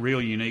 And that's a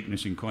real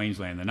uniqueness in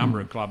Queensland. The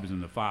number of clubs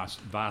and the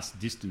vast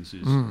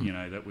distances,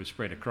 that were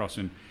spread across.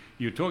 And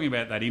you're talking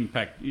about that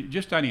impact. You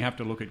just only have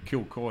to look at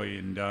Kilcoy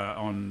and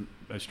on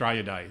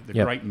Australia Day, the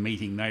great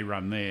meeting they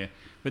run there.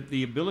 But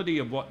the ability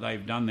of what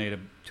they've done there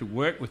to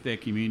work with their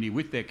community,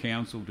 with their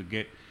council, to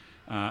get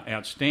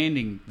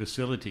outstanding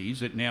facilities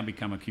that now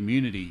become a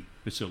community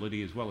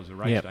facility as well as a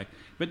race day.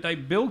 But they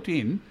built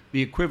in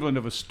the equivalent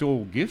of a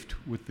stall gift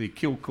with the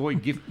Kilcoy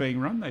gift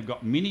being run. They've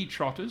got mini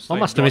trotters. I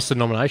must have missed the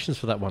nominations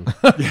for that one.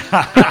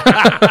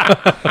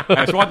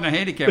 It wasn't a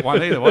handicap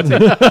one either, was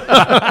it?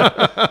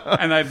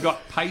 And they've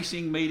got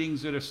pacing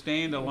meetings that are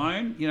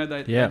standalone.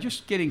 They're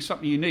just getting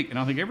something unique. And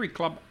I think every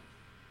club,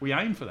 we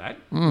aim for that.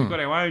 We've got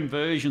our own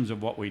versions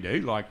of what we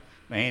do, like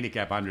the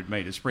handicap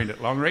 100-metre sprint at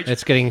Longreach.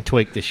 It's getting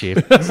tweaked this year.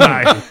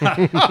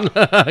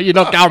 You're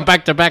not going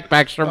back to back,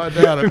 Backstrom. I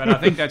doubt it. But I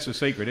think that's the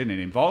secret, isn't it?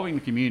 Involving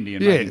the community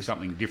and making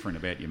something different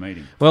about your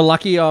meeting. Well,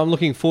 Lucky, I'm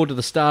looking forward to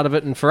the start of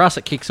it. And for us,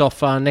 it kicks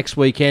off next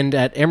weekend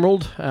at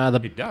Emerald.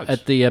 It does.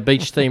 At the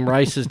beach theme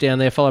races down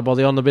there, followed by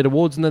the On the Bit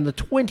Awards. And then the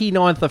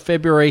 29th of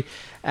February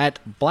at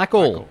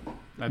Blackall.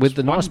 With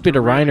the nice bit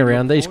of rain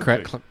around, these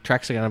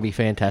tracks are going to be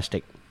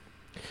fantastic.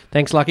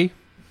 Thanks, Lucky.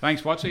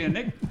 Thanks, Watsy and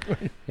Nick.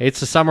 It's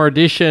the summer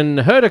edition,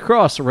 heard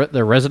across the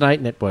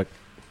Resonate Network.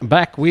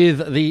 Back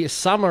with the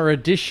summer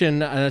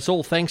edition, and it's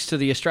all thanks to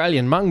the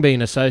Australian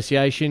Mungbean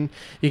Association.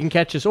 You can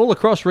catch us all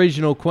across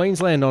regional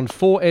Queensland on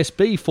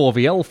 4SB,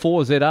 4VL,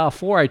 4ZR,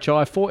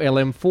 4HI,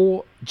 4LM,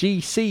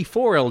 4GC,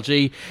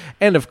 4LG,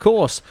 and of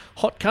course,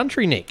 Hot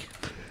Country, Nick.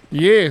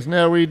 Yes,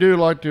 now we do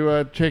like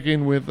to check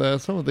in with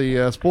some of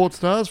the sports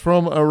stars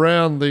from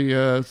around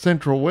the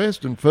Central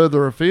West and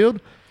further afield.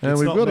 And It's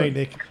we've not got me,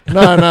 Nick.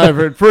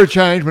 No, for a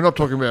change, we're not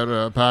talking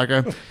about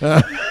Parker.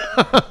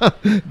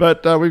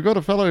 But we've got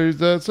a fellow who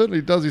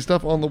certainly does his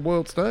stuff on the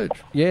world stage.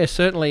 Yeah,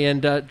 certainly,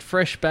 and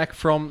fresh back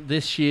from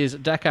this year's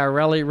Dakar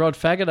Rally, Rod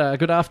Faggot.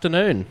 Good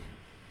afternoon.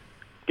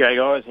 G'day,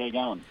 guys. How you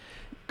going?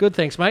 Good,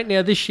 thanks, mate.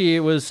 Now, this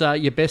year was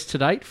your best to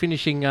date,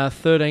 finishing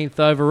 13th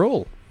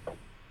overall.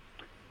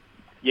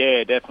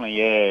 Yeah, definitely.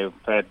 Yeah, we've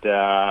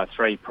had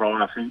three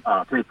prior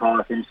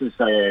finishes.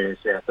 So yeah,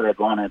 it's our third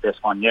one, our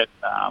best one yet.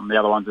 The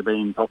other ones have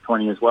been top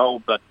 20 as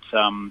well, but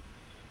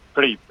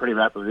pretty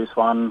happy with this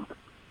one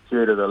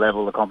due to the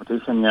level of the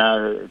competition.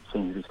 It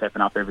seems to be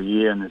stepping up every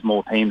year, and there's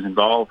more teams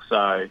involved.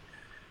 So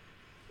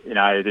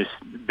this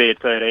be it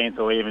 13th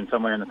or even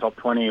somewhere in the top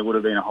 20, it would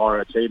have been a higher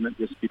achievement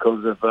just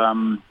because of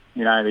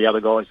the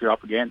other guys you're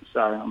up against.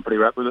 So I'm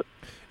pretty happy with it.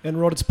 And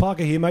Rod, it's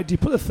Parker here, mate. Do you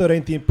put the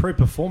 13th the improved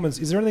performance?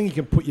 Is there anything you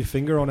can put your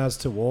finger on as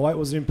to why it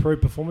was an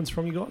improved performance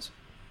from you guys?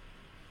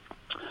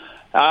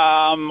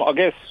 I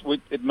guess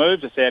it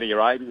moved us out of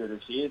Arabia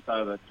this year,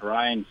 so the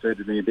terrain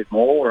suited me a bit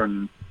more,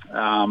 and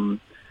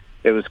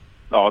it was.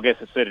 I guess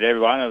it suited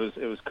everyone.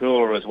 It was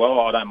cooler as well.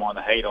 I don't mind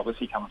the heat,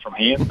 obviously coming from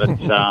here, but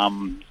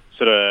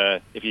sort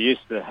of if you're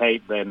used to the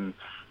heat, then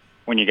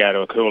when you go to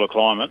a cooler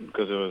climate,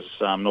 because it was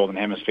Northern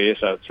Hemisphere,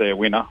 so it's their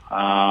winter,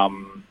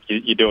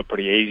 you do it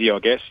pretty easy, I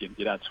guess. You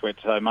don't sweat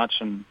so much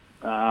and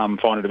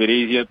find it a bit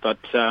easier. But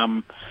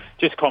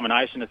just a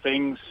combination of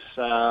things.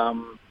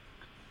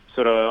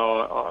 Sort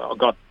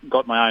of, I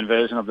got my own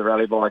version of the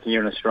rally bike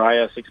here in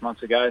Australia 6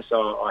 months ago,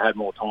 so I had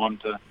more time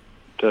to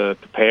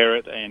prepare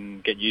it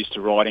and get used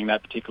to riding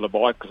that particular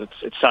bike, because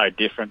it's so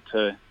different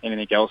to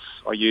anything else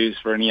I use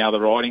for any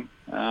other riding.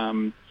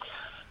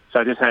 So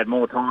I just had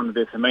more time to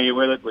be familiar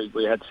with it.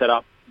 We had set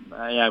up,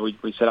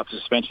 we set up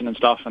suspension and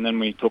stuff, and then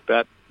we took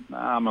that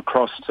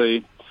across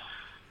to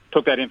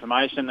took that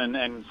information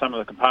and some of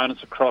the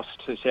components across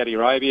to Saudi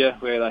Arabia,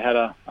 where they had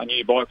a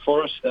new bike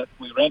for us that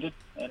we rented,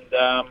 and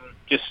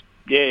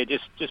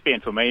just being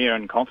familiar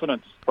and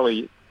confident is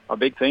probably a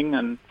big thing,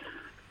 and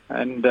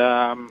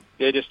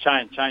just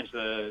change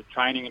the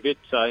training a bit,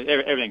 so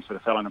everything sort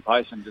of fell into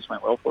place and just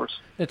went well for us.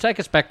 Now, take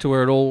us back to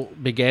where it all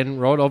began,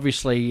 Rod.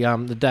 Obviously,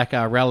 the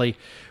Dakar Rally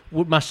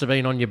must have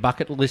been on your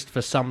bucket list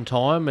for some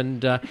time,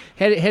 and how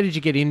did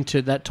you get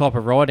into that type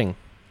of riding?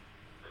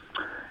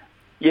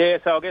 Yeah,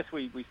 so I guess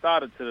we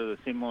started sort of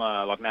a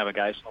similar, like,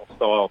 navigational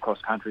style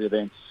cross-country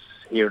events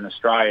here in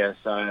Australia.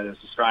 So there's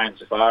Australian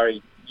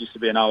Safari, used to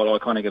be an old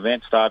iconic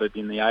event, started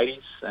in the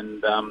 80s,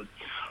 and the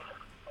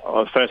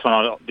first one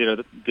I did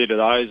of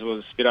those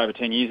was a bit over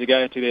 10 years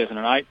ago,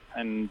 2008,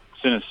 and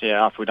as soon as,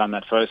 after we'd done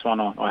that first one,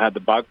 I had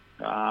the bug.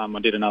 I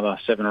did another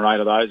 7 or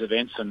 8 of those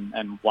events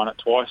and won it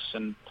twice,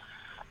 and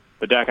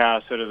the Dakar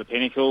is sort of the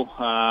pinnacle.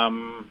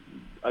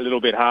 A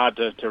little bit hard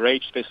to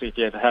reach, especially if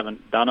you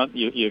haven't done it.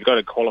 You've got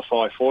to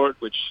qualify for it,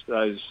 which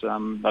those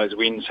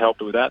wins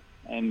helped with that.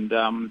 And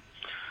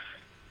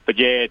but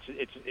yeah,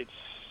 it's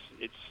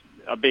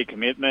a big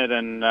commitment,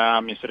 and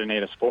you sort of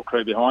need a support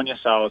crew behind you.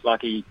 So I was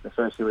lucky the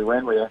first year we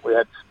went, we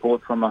had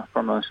support from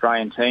an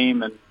Australian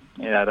team, and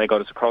they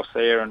got us across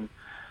there and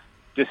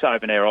just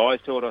opened their eyes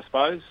to it, I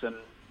suppose. And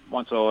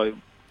once I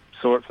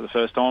saw it for the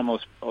first time, I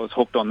was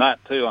hooked on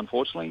that too,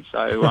 unfortunately.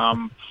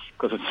 So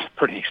because it's a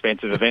pretty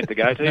expensive event to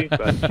go to.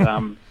 But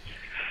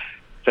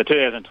so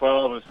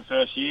 2012 was the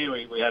first year.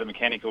 We had a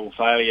mechanical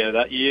failure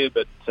that year,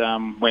 but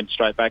went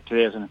straight back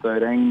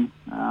 2013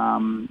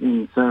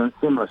 in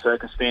similar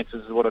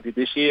circumstances as what I did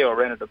this year. I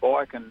rented a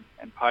bike and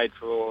paid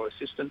for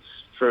assistance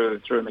through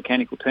a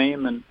mechanical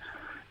team, and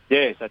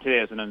so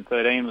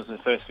 2013 was the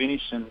first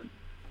finish, and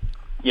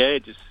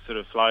it just sort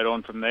of flowed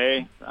on from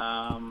there.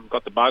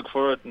 Got the bug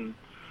for it, and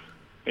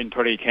been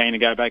pretty keen to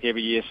go back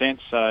every year since.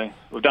 So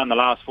we've done the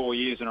last 4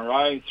 years in a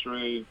row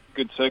through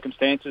good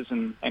circumstances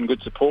and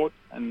good support.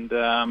 And,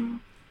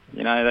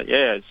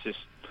 it's just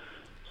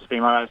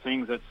been one of those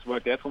things that's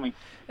worked out for me.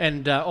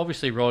 And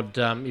obviously, Rod,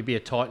 you'd be a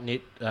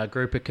tight-knit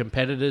group of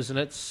competitors, and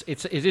it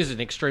is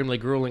an extremely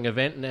gruelling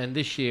event. And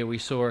this year we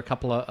saw a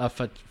couple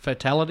of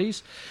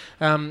fatalities.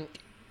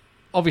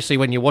 Obviously,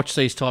 when you watch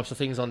these types of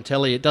things on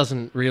telly, it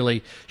doesn't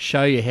really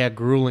show you how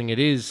gruelling it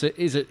is.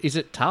 Is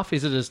it tough?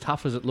 Is it as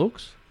tough as it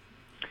looks?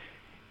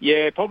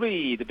 Yeah,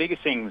 probably the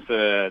biggest thing's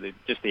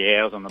just the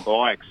hours on the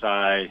bike.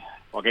 So,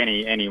 like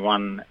any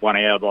one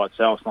hour by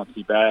itself is not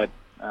too bad.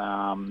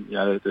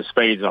 The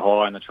speeds are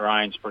high and the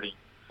terrain's pretty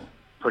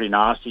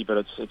nasty,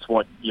 but it's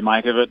what you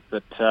make of it.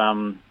 But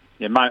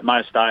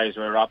most days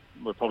we're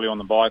probably on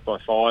the bike by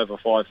 5 or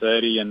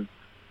 5:30,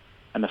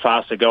 and the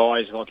faster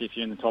guys, like if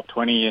you're in the top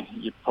 20,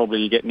 you're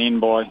probably getting in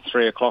by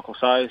 3 o'clock or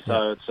so.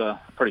 So it's a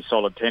pretty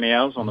solid 10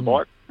 hours on the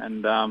bike,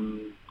 and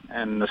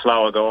the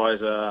slower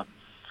guys are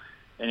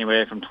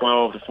anywhere from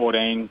 12 to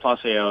 14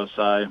 plus hours.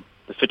 So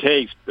the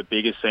fatigue's the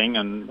biggest thing,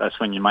 and that's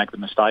when you make the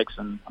mistakes.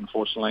 And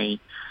unfortunately,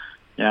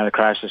 the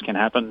crashes can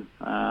happen.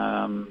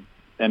 And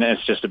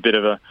it's just a bit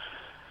of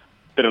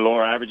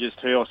law averages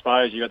too, I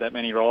suppose. You got that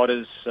many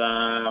riders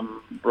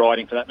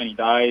riding for that many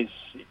days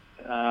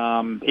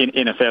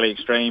in a fairly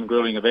extreme,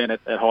 gruelling event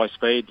at high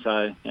speed.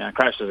 So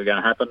crashes are going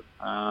to happen.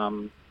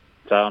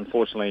 So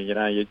unfortunately,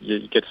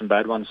 you get some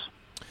bad ones.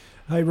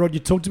 Hey, Rod, you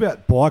talked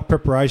about bike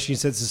preparation. You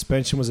said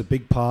suspension was a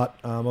big part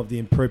of the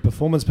improved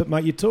performance. But,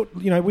 mate, you talked,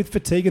 with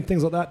fatigue and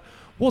things like that,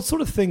 what sort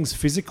of things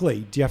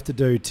physically do you have to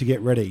do to get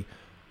ready?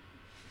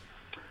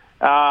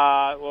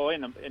 Well,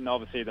 in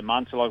obviously the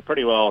months, like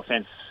pretty well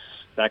since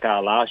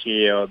Dakar last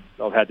year,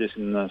 I've had this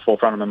in the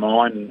forefront of my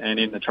mind and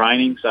in the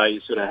training. So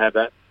you sort of have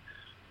that,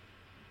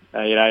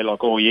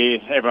 like all year.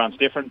 Everyone's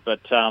different,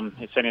 but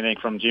it's anything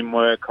from gym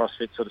work,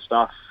 CrossFit sort of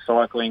stuff,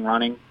 cycling,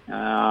 running.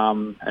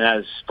 And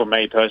as for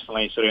me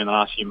personally, sort of in the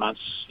last few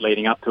months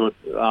leading up to it,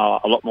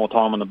 a lot more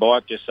time on the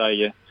bike, just so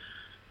your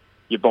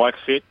bike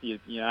fit,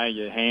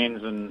 your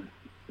hands and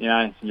your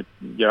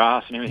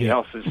ass and everything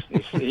else is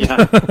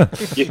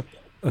you're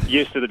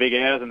used to the big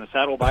hours in the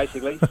saddle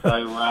basically.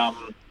 So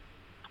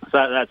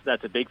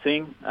that's a big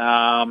thing.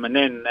 And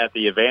then at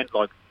the event,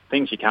 like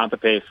things you can't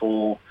prepare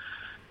for.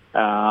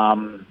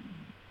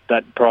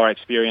 That prior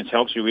experience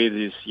helps you with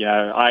is,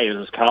 it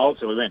was cold,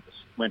 so we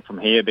went from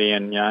here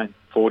being,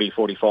 40,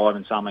 45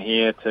 in summer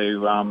here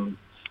to,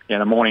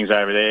 the mornings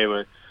over there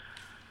were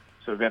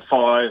sort of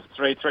about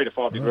 3 to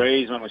 5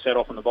 degrees when we set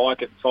off on the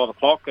bike at 5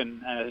 o'clock,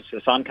 and as the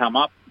sun come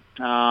up,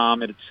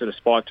 it sort of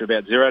spiked to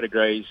about 0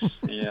 degrees.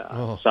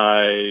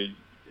 So,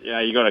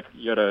 you got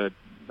to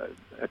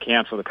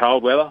account for the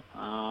cold weather,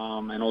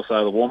 and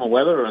also the warmer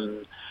weather,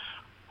 and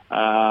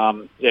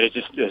there's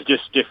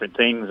just different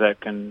things that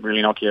can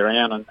really knock you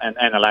around, and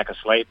a lack of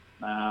sleep.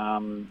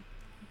 So,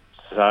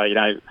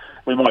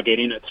 we might get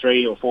in at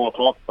 3 or 4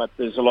 o'clock, but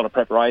there's a lot of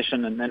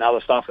preparation and then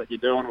other stuff that you're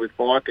doing with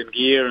bike and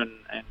gear and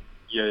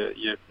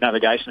your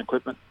navigation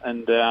equipment.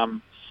 And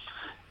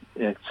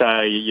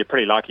so you're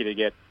pretty lucky to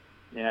get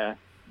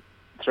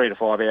 3 to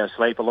 5 hours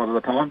sleep a lot of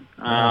the time.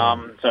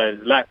 So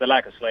the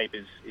lack of sleep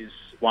is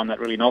one that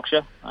really knocks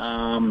you.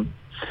 And,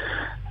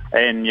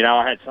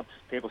 I had some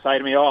people say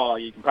to me,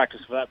 you can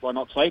practice for that by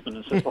not sleeping.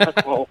 And it's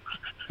like, well,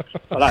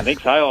 I don't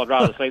think so. I'd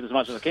rather sleep as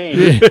much as I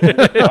can.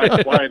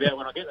 Don't worry about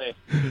when I get there.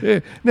 Yeah.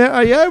 Now,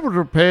 are you able to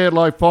prepare,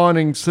 like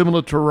finding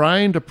similar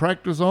terrain to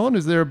practice on?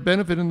 Is there a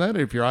benefit in that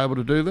if you're able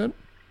to do that?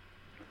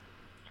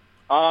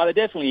 There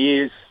definitely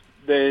is.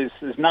 There's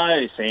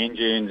no sand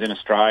dunes in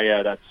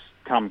Australia that's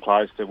come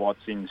close to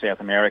what's in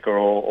South America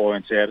or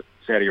in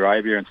Saudi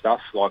Arabia and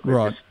stuff. Like,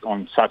 right. Just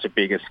on such a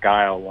bigger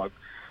scale.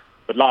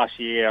 But last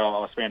year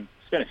I spent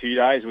a few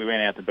days. We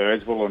went out to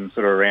Birdsville and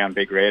sort of around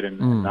Big Red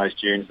and those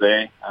dunes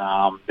there.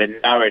 They're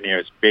nowhere near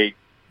as big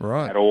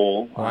at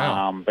all.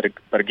 Wow. But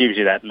it gives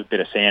you that little bit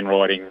of sand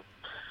riding.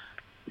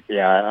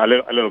 Yeah, a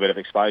little bit of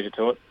exposure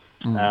to it.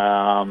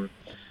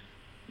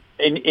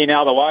 In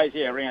other ways,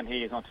 around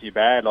here it's not too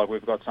bad. Like,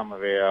 we've got some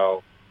of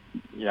our,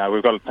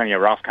 we've got plenty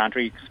of rough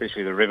country,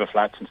 especially the river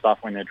flats and stuff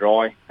when they're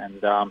dry, and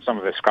some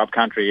of the scrub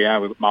country.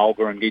 We've got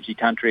Mulga and Gidgee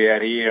country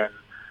out here,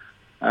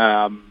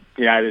 and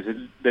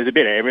there's a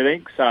bit of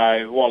everything.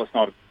 So while it's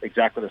not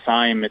exactly the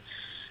same,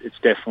 it's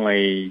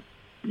definitely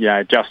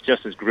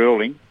just as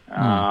grueling.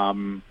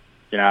 And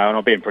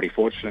I've been pretty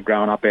fortunate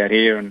growing up out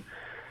here, and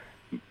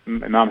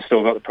Mum's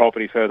still got the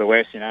property further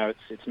west.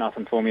 It's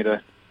nothing for me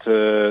to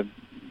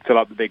fill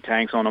up the big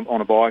tanks on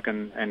a bike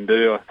and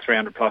do a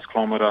 300 plus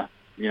kilometre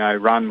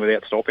run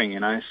without stopping.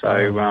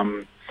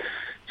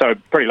 So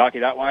pretty lucky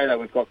that way that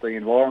we've got the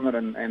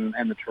environment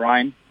and the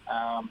terrain.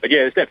 But yeah,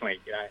 there's definitely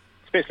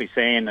especially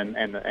sand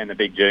and the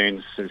big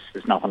dunes.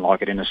 There's nothing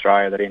like it in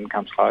Australia that even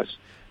comes close.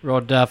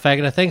 Rod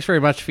Fagner, thanks very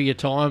much for your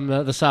time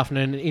this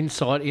afternoon and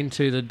insight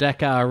into the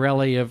Dakar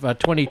Rally of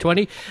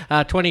 2020.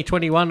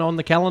 2021 on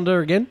the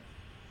calendar again?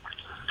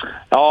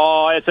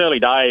 It's early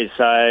days,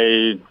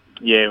 so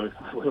yeah,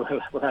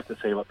 we'll have to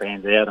see what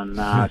pans out and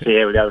see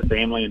how we go with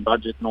family and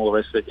budget and all the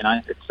rest of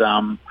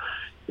it.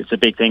 It's a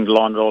big thing to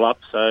line it all up.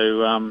 So,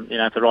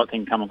 if the right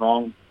thing comes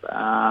along,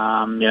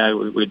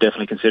 we'd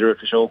definitely consider it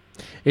for sure.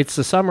 It's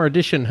the summer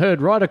edition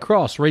heard right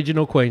across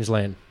regional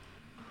Queensland.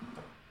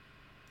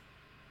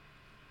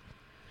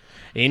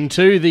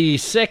 Into the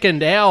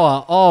second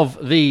hour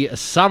of the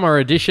summer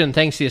edition,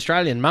 thanks to the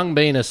Australian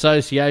Mungbean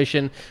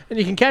Association. And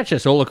you can catch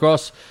us all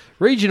across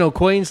regional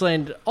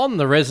Queensland on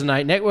the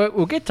Resonate Network.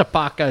 We'll get to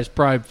Parko's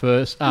Probe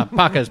first,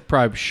 Parko's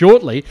Probe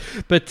shortly.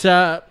 But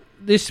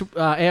this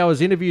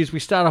hour's interviews, we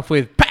start off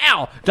with,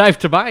 Dave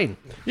Tabane.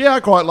 Yeah, I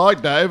quite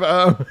like Dave.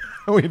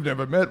 We've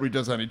never met. We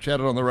just only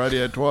chatted on the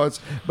radio twice.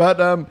 But,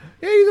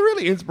 he's a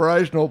really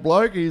inspirational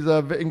bloke. He's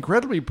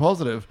incredibly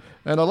positive.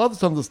 And I love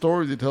some of the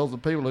stories he tells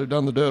of people who've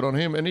done the dirt on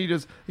him. And he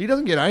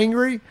doesn't get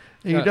angry.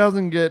 He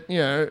doesn't get,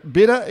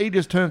 bitter. He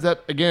just turns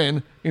that,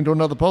 again, into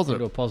another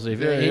positive. Into a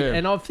positive. Yeah.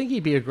 And I think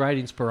he'd be a great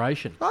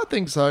inspiration. I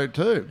think so,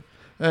 too.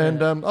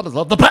 And I just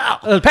love the pow!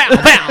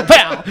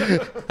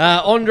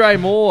 Pow! Andre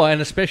Moore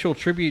and a special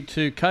tribute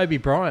to Kobe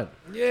Bryant.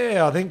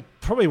 Yeah, I think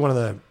probably one of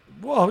the...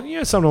 Well,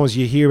 sometimes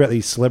you hear about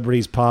these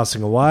celebrities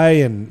passing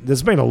away, and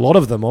there's been a lot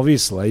of them,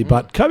 obviously,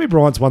 but Kobe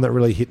Bryant's one that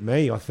really hit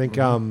me. I think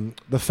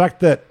the fact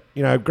that,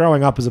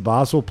 growing up as a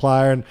basketball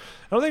player, and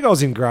I think I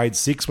was in grade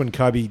 6 when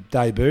Kobe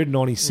debuted,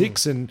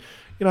 96, and,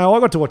 I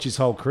got to watch his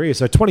whole career,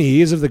 so 20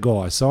 years of the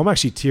guy. So I'm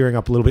actually tearing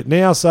up a little bit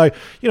now. So,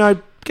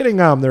 getting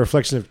the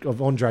reflection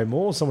of Andre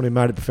Moore, someone who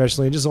made it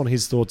professionally, and just on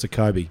his thoughts of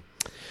Kobe.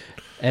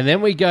 And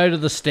then we go to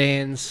the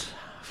stands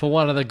for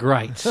one of the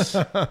greats,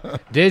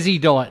 Desi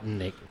Dighton,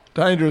 Nick.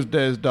 Dangerous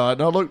Des Dighton.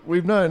 Now, look,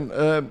 we've known...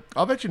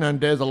 I've actually known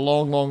Des a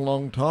long, long,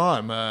 long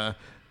time.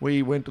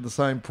 We went to the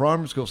same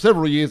primary school,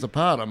 several years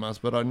apart, I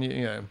must, but I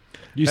knew,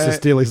 Used to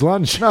steal his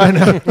lunch. No.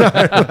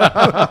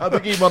 I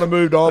think he might have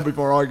moved on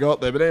before I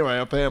got there. But anyway,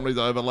 our families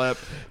overlap.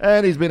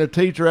 And he's been a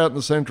teacher out in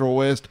the Central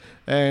West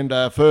and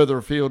further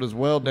afield as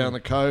well, down the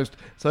coast.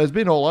 So he's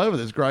been all over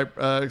this great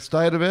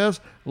state of ours,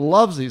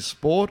 loves his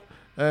sport,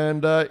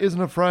 and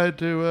isn't afraid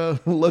to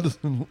let us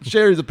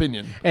share his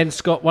opinion. And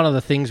Scott, one of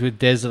the things with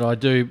Des that I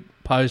do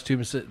pose to him,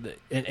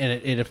 and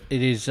it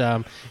is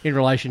in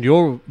relation to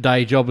your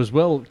day job as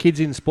well, kids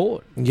in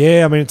sport.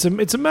 Yeah, I mean,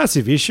 it's a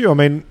massive issue. I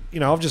mean,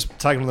 I've just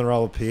taken on the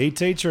role of PE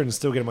teacher and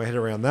still getting my head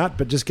around that,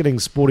 but just getting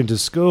sport into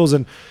schools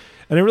and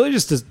it really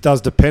just does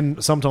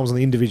depend sometimes on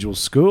the individual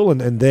school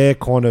and their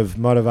kind of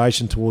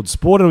motivation towards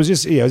sport. And it was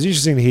just, it was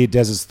interesting to hear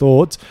Des's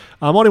thoughts.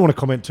 I didn't want to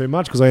comment too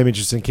much because I am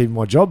interested in keeping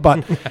my job,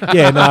 but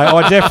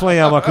I definitely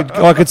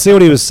I could see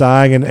what he was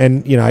saying,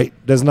 and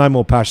there's no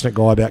more passionate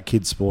guy about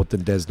kids sport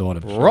than Des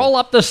Dighton. Roll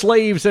up the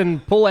sleeves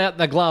and pull out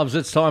the gloves.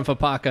 It's time for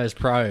Parko's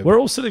Probe. We're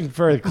all sitting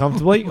very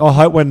comfortably. I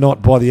hope we're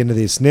not by the end of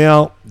this.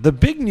 Now, the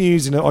big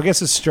news, I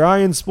guess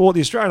Australian sport,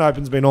 the Australian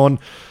Open's been on.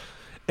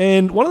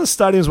 And one of the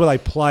stadiums where they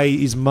play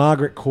is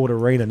Margaret Court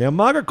Arena. Now,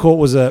 Margaret Court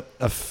was a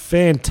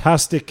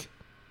fantastic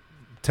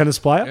tennis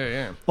player.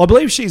 Yeah. I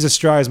believe she's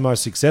Australia's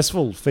most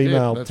successful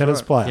female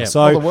tennis player. Yeah.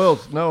 So the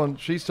world's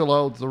she still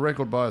holds the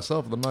record by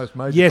herself for the most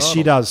major Yes, titles.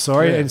 she does,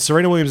 Yeah. And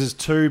Serena Williams is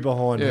 2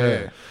 behind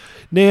her.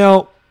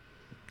 Now,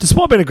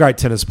 Despite being a great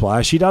tennis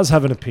player, she does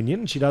have an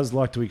opinion. She does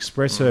like to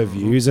express her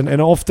views, and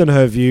often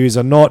her views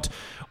are not,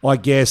 I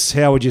guess,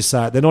 how would you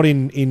say it? They're not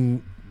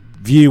in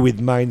view with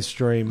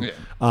mainstream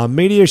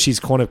media. She's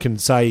kind of can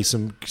say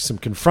some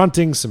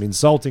confronting, some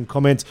insulting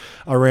comments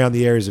around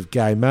the areas of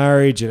gay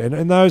marriage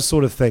and those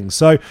sort of things.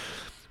 So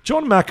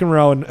John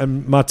McEnroe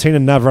and Martina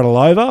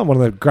Navratilova, one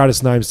of the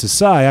greatest names to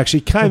say,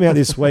 actually came out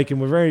this week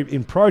and were very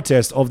in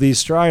protest of the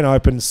Australian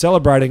Open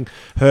celebrating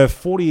her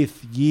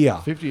 40th year.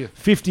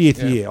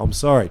 50th year, I'm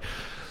sorry.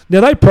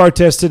 Now, they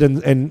protested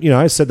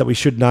and said that we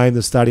should name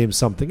the stadium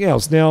something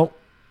else. Now,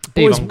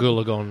 boys, Ivan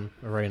Goolagong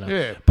Arena.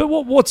 Yeah. but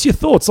what's your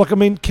thoughts? Like, I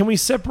mean, can we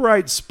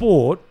separate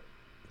sport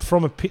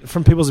from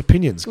people's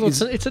opinions? Well,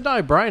 it's a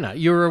no-brainer.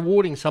 You're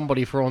rewarding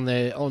somebody for on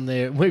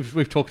their.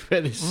 We've talked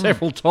about this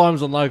several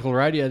times on local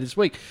radio this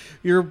week.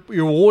 You're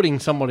rewarding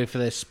somebody for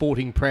their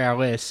sporting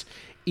prowess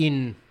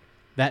in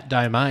that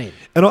domain.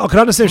 And I can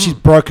understand if she's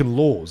broken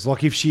laws.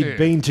 Like if she'd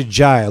been to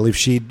jail, if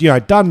she'd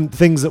done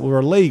things that were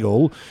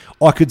illegal,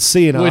 I could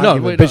see an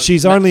argument. But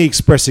she's only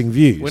expressing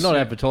views. We're not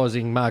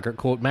advertising Margaret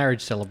Court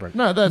marriage celebrant.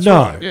 No, that's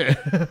right.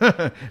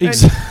 Yeah.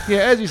 Exactly.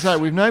 As you say,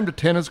 we've named a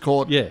tennis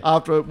court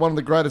after one of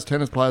the greatest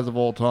tennis players of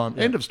all time.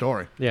 End of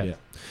story. Yeah.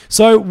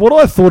 So what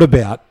I thought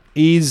about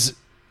is,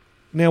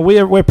 now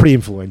we're pretty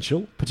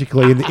influential,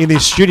 particularly in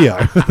this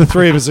studio. The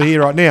three of us are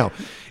here right now.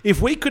 If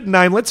we could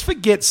name, let's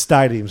forget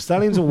stadiums.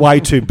 Stadiums are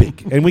way too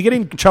big. And we get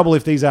in trouble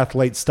if these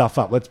athletes stuff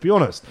up, let's be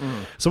honest.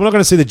 So we're not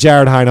going to see the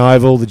Jared Hayne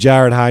Oval, the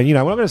Jared Hayne, we're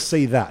not going to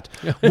see that.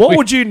 What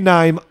would you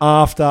name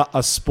after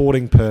a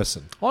sporting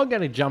person? I'm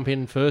going to jump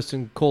in first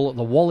and call it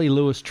the Wally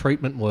Lewis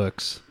Treatment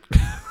Works.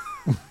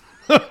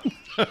 And?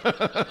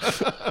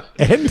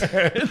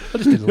 I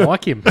just didn't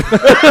like him. You know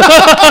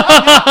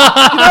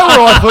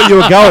where I thought you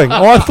were going?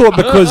 I thought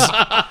because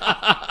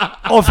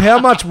of how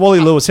much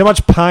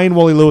pain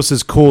Wally Lewis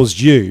has caused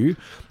you,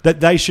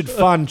 that they should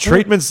fund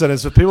treatment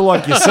centres for people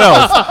like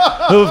yourself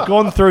who have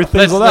gone through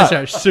things like that.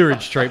 That's how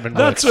sewage treatment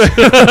works.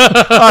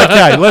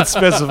 Okay, let's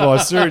specify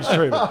sewage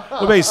treatment.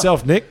 What about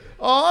yourself, Nick?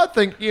 Oh, I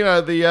think,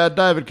 the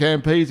David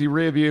Campese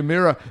rearview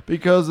mirror,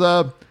 because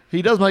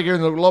he does make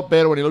everything look a lot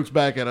better when he looks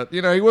back at it.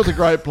 He was a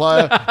great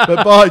player,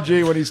 but by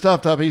gee, when he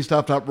stuffed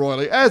up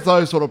royally, as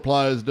those sort of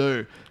players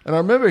do. And I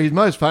remember his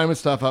most famous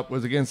stuff up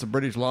was against the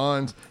British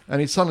Lions,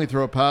 and he suddenly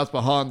threw a pass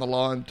behind the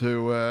line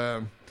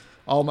to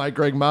old mate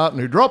Greg Martin,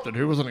 who dropped it,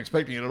 who wasn't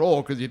expecting it at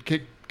all, because he'd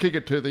kick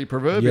it to the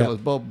proverbial, as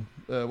Bob,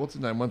 what's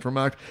his name, once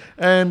remarked.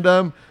 And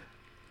a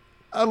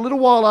little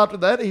while after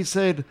that, he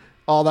said,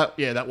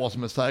 that was a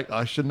mistake.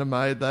 I shouldn't have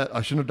made that.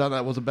 I shouldn't have done that.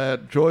 It was a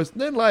bad choice.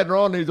 And then later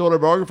on in his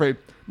autobiography,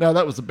 no,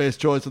 that was the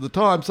best choice at the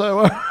time.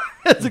 So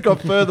as it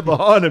got further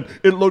behind him,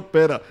 it looked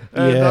better.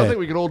 And I think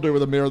we can all do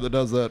with a mirror that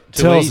does that.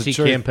 Too easy,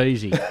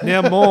 Campese.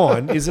 Now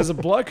mine is, there's a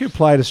bloke who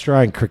played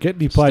Australian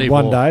cricket. He played Steve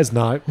one Waugh. day.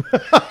 No.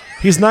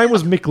 His name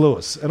was Mick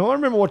Lewis. And I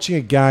remember watching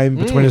a game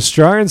between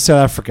Australia and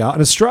South Africa,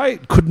 and Australia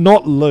could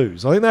not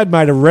lose. I think they'd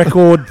made a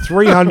record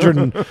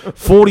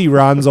 340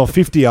 runs off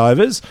 50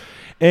 overs.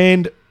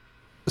 And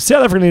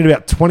South Africa needed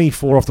about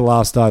 24 off the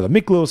last over.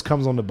 Mick Lewis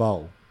comes on to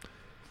bowl.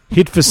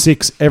 Hit for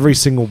 6 every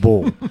single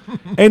ball.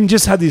 And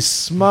just had this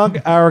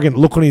smug, arrogant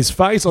look on his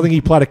face. I think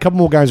he played a couple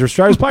more games for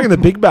Australia. He was playing in the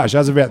Big Bash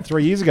as of about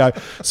 3 years ago.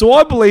 So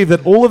I believe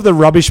that all of the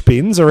rubbish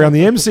bins around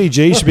the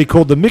MCG should be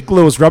called the Mick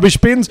Lewis rubbish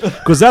bins,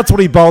 because that's what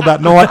he bowled that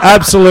night.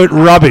 Absolute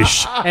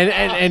rubbish.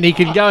 And he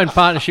can go in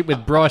partnership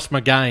with Bryce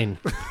McGain.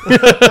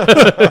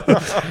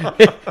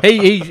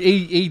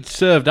 he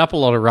served up a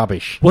lot of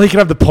rubbish. Well, he can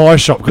have the pie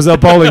shop, because they're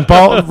bowling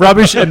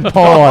rubbish and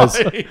pies.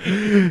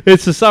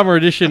 It's the summer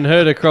edition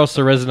heard across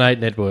the Resonate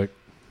Network.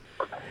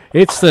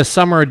 It's the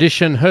summer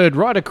edition heard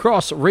right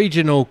across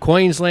regional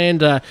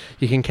Queensland.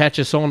 You can catch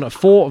us on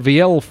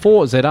 4VL,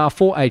 4ZR,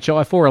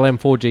 4HI,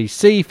 4LM,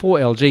 4GC,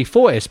 4LG,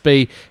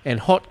 4SB, and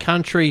Hot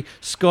Country.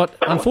 Scott,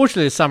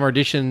 unfortunately, the summer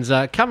edition's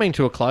coming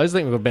to a close. I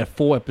think we've got about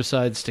 4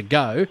 episodes to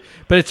go,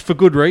 but it's for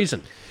good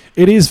reason.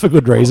 It is for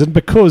good reason,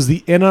 because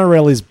the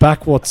NRL is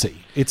back, Watsy.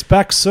 It's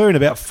back soon,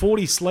 about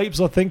 40 sleeps,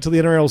 I think, to the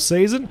NRL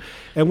season.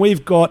 And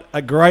we've got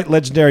a great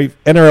legendary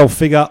NRL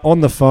figure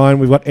on the phone.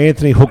 We've got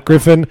Anthony Hook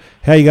Griffin.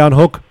 How you going,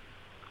 Hook?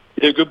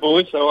 Yeah, good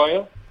boys. How are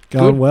you?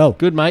 Going well.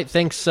 Good, mate.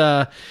 Thanks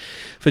for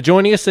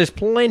joining us. There's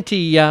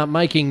plenty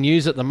making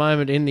news at the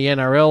moment in the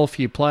NRL, a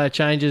few player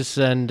changes,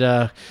 and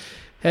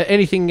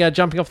anything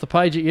jumping off the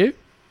page at you?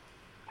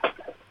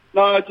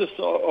 No, just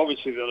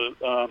obviously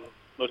the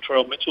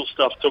Latrell Mitchell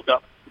stuff took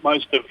up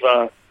most of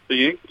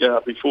the ink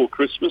before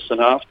Christmas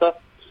and after.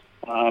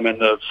 And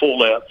the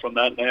fallout from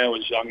that now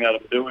is young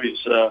Adam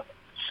Dewey's down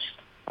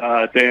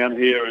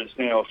here is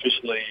now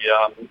officially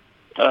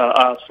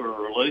asked for a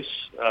release,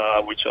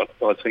 which I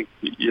think,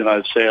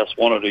 South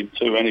wanted him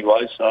to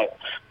anyway. So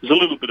there's a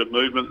little bit of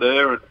movement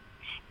there. And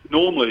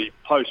normally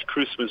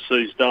post-Christmas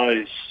these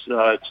days,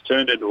 it's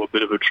turned into a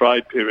bit of a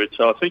trade period.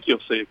 So I think you'll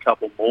see a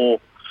couple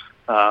more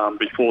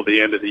before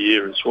the end of the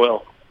year as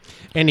well.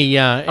 Any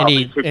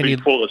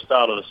before the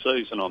start of the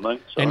season, I mean.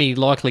 So. Any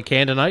likely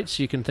candidates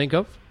you can think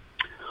of?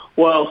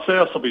 Well,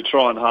 South will be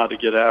trying hard to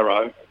get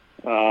Arrow.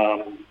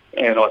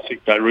 and I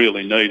think they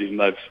really need him.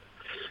 They've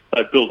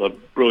built a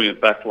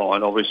brilliant back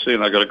line, obviously,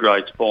 and they've got a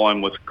great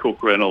spine with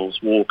Cook,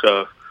 Reynolds,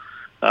 Walker.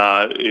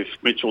 If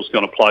Mitchell's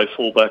going to play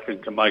fullback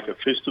and can make a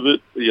fist of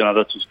it,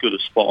 that's as good a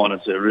spine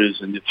as there is.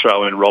 And you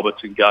throw in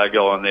Roberts and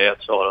Gago on the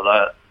outside of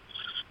that.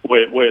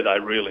 Where they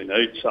really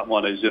need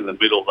someone is in the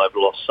middle. They've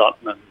lost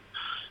Sutton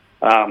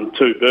and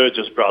two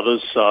Burgess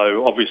brothers,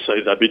 so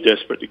obviously they'd be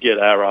desperate to get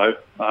Arrow.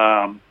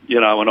 And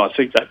I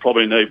think they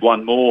probably need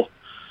one more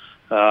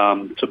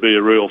to be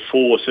a real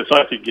force. If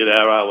they could get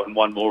Arrow and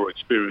one more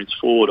experienced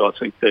forward, I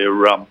think they're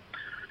a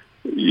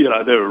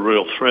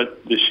real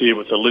threat this year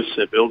with the list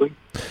they're building.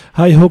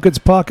 Hey, Hook, it's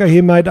Parker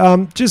here, mate.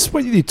 Just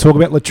when you talk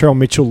about Latrell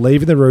Mitchell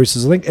leaving the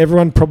Roosters, I think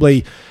everyone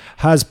probably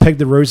has pegged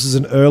the Roosters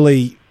an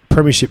early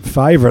premiership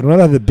favourite. I know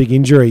they had a big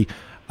injury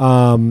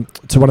to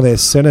one of their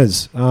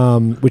centres,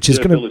 which is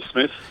going to, Billy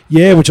Smith.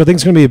 Yeah, which I think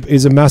is going to be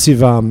a massive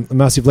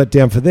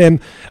letdown for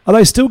them. Are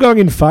they still going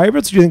in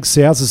favourites? Or do you think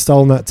Souths has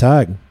stolen that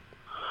tag?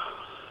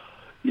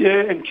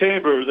 Yeah, and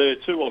Canberra are there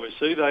too.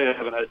 Obviously, they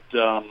haven't had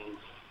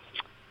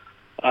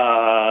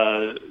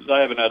I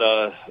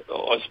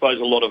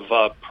suppose, a lot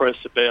of press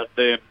about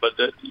them. But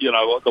the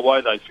way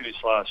they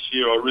finished last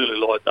year, I really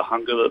like the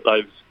hunger that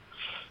they've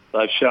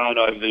shown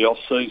over the off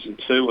season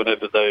too.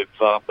 Whenever they've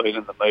been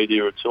in the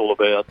media, it's all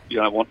about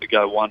wanting to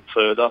go one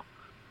further.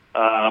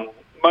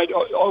 Mate,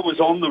 I was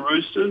on the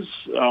Roosters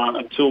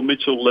until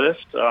Mitchell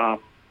left.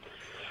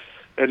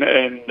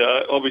 And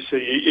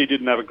obviously he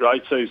didn't have a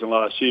great season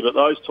last year, but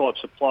those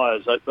types of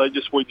players, they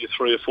just win you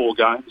 3 or 4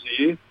 games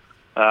a year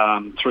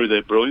through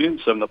their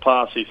brilliance. And the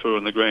pass he threw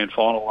in the grand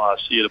final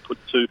last year to put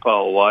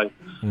Tupou away,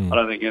 I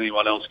don't think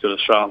anyone else could have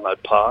thrown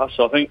that pass.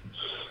 I think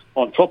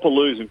on top of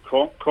losing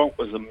Cronk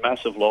was a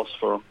massive loss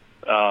for him.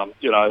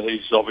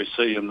 He's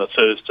obviously in the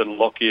Thurston,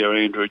 Lockyer,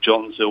 Andrew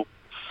Johns ilk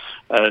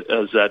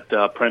as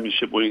that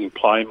premiership winning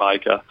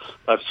playmaker.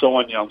 They've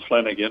signed young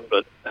Flanagan,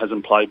 but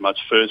hasn't played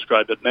much first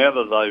grade. But now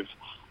that they've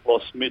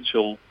lost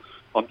Mitchell,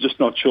 I'm just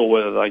not sure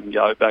whether they can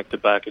go back to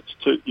back. It's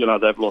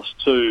they've lost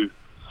 2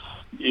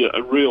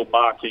 real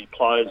marquee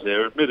players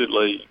there.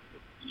 Admittedly,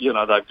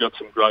 they've got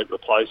some great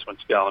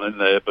replacements going in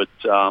there, but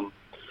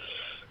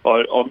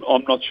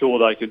I'm not sure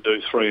they can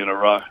do 3 in a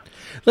row.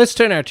 Let's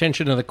turn our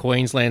attention to the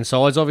Queensland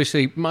sides.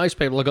 Obviously, most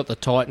people have got the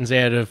Titans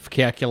out of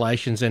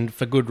calculations, and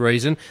for good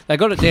reason. They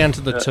got it down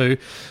to the 2.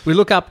 We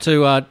look up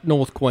to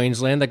North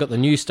Queensland. They've got the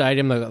new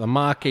stadium. They've got the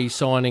marquee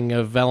signing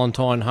of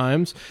Valentine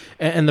Holmes.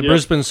 And the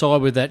Brisbane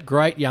side with that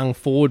great young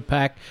forward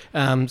pack.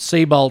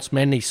 Seabolt's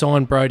men, he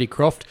signed Brodie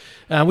Croft.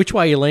 Which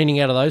way are you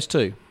leaning out of those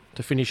 2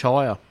 to finish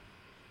higher?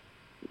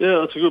 Yeah,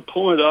 that's a good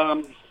point.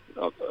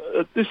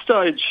 At this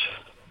stage,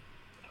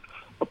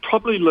 I'll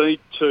probably lead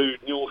to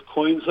North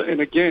Queensland,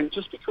 and again,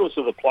 just because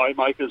of the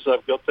playmakers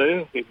they've got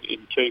there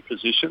in key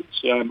positions.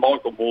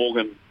 Michael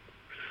Morgan,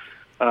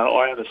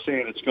 I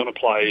understand it's going to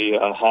play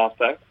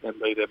halfback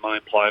and be their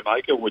main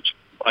playmaker, which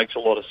makes a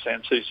lot of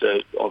sense. He's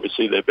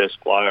obviously their best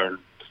player and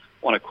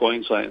one of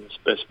Queensland's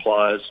best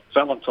players.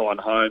 Valentine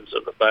Holmes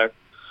at the back,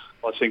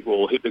 I think,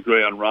 will hit the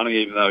ground running,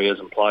 even though he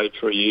hasn't played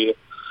for a year.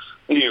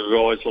 And you've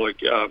got guys like,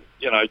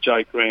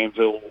 Jake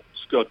Granville,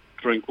 Scott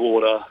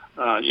Drinkwater.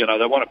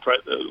 They want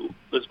to.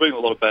 There's been a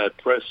lot of bad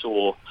press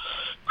or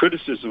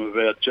criticism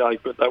about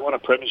Jake, but they won a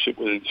premiership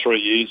with him 3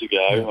 years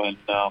ago, and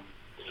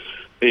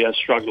he has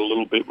struggled a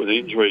little bit with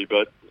injury.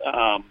 But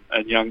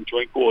and young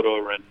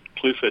Drinkwater and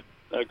Clifford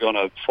are going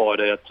to fight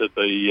out to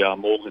be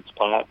Morgan's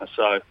partner.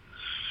 So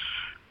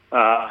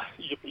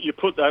you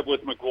put that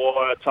with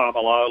Maguire,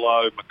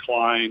 Tamalolo,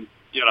 McLean.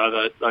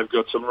 They've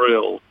got some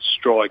real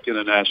strike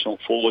international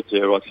forwards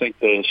there. I think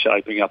they're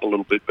shaping up a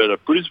little bit better.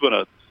 Brisbane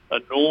are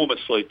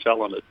enormously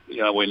talented.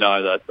 We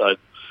know that.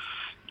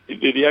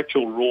 The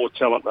actual raw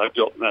talent they've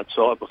got on that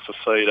side with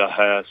Fafita,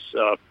 Haas,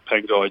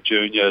 Pangai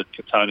Jr.,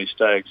 Katoni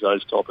Staggs,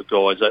 those type of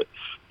guys,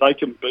 they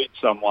can beat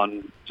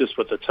someone just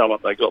with the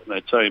talent they got in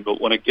their team. But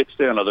when it gets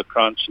down to the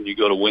crunch and you've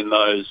got to win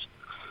those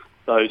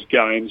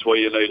games where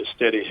you need a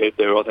steady head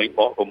there, I think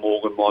Michael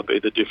Morgan might be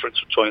the difference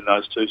between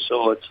those 2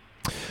 sides.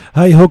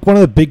 Hey, Hook, one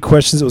of the big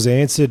questions that was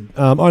answered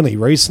only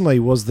recently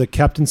was the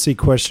captaincy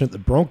question at the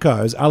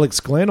Broncos.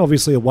 Alex Glenn,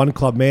 obviously a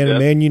one-club man, a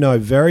man you know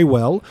very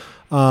well,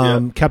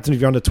 captain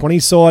of your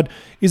under-20 side.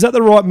 Is that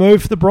the right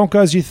move for the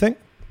Broncos, you think?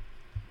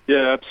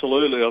 Yeah,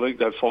 absolutely. I think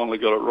they've finally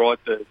got it right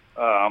there.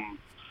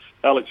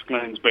 Alex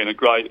Glenn's been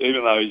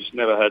even though he's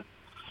never had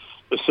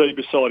the C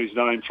beside his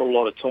name for a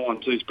lot of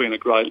times, he's been a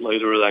great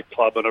leader of that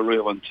club and a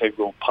real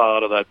integral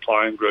part of that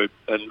playing group.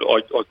 And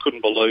I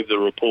couldn't believe the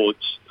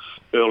reports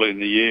early in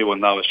the year when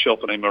they were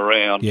shopping him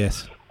around.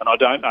 Yes. And I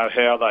don't know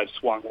how they've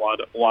swung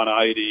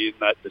 180 in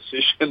that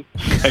decision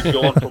and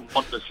gone from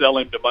wanting to sell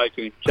him to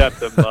making him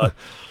captain. But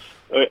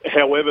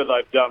however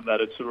they've done that,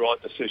 it's the right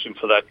decision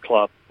for that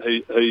club.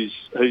 He's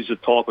the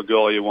type of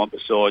guy you want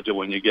beside you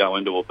when you go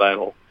into a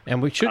battle. And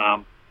we should...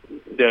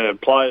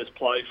 players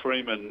play for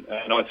him, and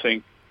I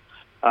think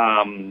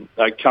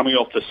coming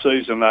off the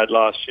season they had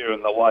last year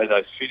and the way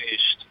they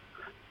finished,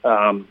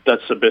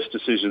 that's the best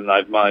decision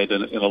they've made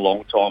in a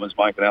long time, is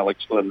making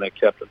Alex Glenn their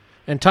captain.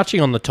 And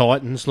touching on the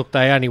Titans, look,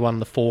 they only won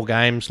the 4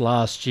 games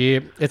last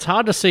year. It's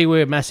hard to see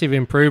where massive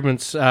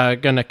improvements are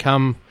going to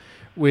come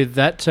with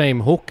that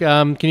team. Hook,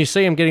 can you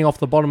see them getting off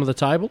the bottom of the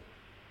table?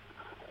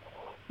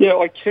 Yeah,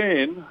 I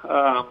can,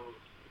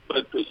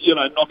 but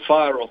not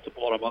far off the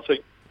bottom. I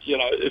think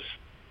if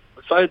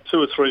they had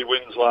 2 or 3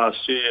 wins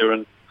last year,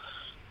 and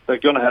they're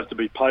going to have to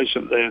be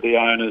patient there. The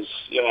owners,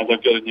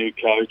 they've got a new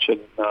coach,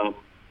 and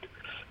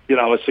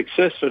a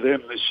success for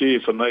them this year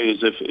for me is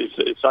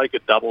if they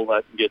could double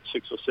that and get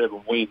 6 or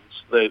 7 wins,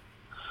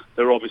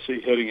 they're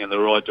obviously heading in the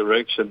right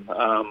direction.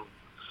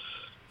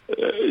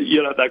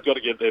 They've got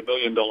to get their $1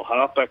 million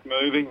halfback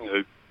moving,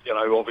 who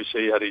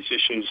obviously had his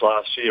issues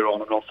last year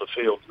on and off the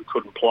field and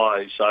couldn't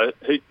play. So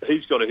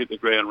he's got to hit the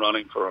ground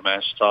running for him,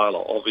 Ash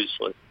Taylor,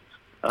 obviously.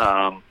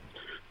 But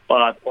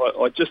I'm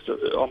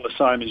the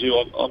same as you.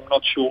 I'm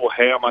not sure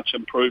how much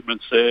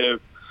improvement's there.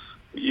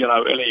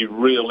 Any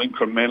real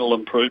incremental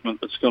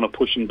improvement that's going to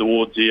push them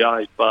towards the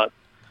 8. But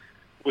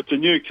with the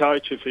new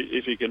coach,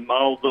 if he can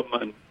mould them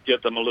and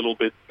get them a little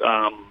bit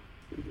more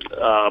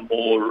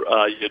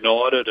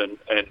united and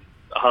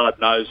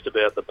hard-nosed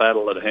about the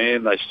battle at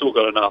hand, they've still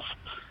got enough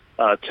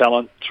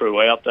talent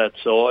throughout that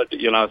side.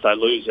 If they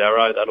lose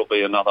Arrow, that'll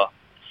be another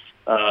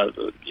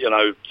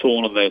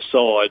thorn on their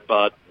side.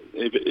 But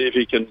if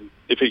he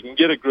can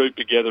get a group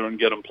together and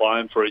get them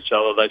playing for each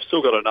other, they've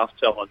still got enough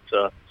talent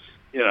to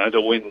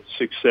win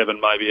 6, 7,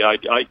 maybe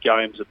 8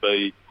 games would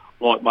be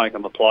like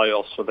making the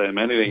playoffs for them.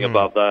 Anything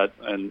above that,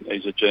 and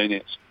he's a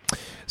genius.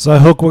 So,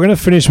 Hook, we're going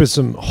to finish with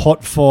some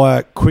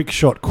hot-fire,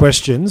 quick-shot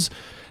questions.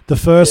 The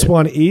first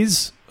one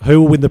is,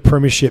 who will win the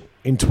premiership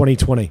in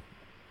 2020?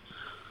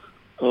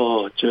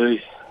 Oh,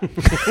 gee.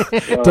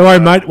 Don't worry,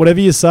 mate. Whatever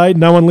you say,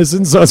 no one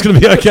listens, so it's going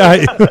to be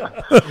okay.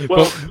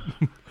 Well,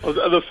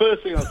 the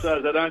first thing I'll say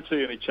is I don't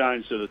see any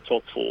change to the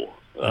top 4.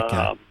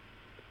 Okay.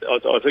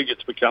 I think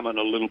it's becoming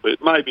a little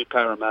bit, maybe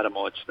Parramatta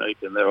might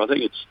sneak in there. I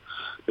think it's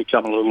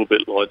become a little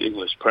bit like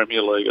English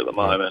Premier League at the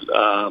moment.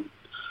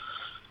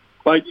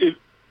 Mate,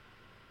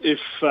 if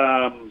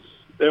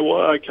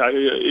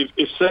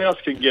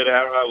South can get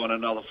Arrow and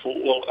another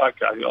 4, well,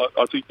 okay,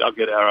 I think they'll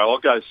get Arrow. I'll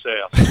go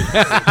South.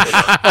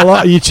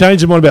 You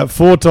changed them on about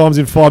 4 times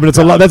in 5 minutes.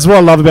 That's what I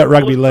love about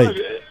rugby league.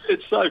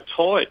 It's so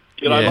tight.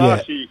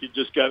 Last year you could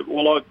just go,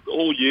 all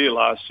year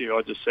last year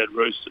I just said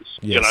Roosters.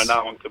 Yes.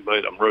 No one can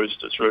beat them,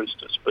 Roosters.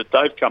 But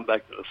they've come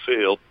back to the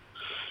field.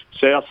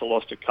 South have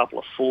lost a couple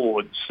of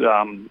forwards,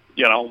 and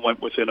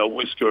went within a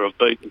whisker of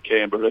beating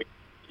Canberra to,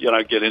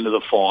 get into the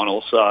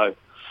final. So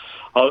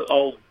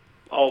I'll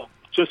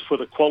just for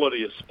the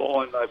quality of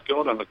spine they've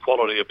got and the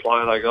quality of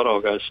play they got, I'll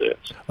go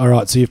South. All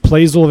right, so you've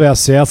pleased all of our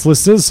South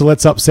listeners, so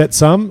let's upset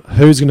some.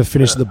 Who's going to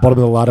finish at the bottom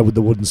of the ladder with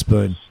the wooden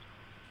spoon?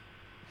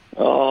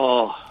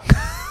 Oh...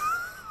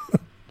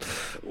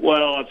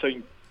 Well, I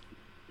think,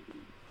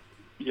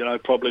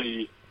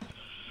 probably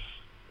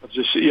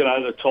just,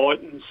 the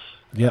Titans.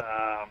 Yep.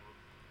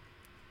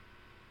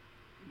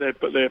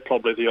 They're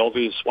probably the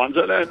obvious ones.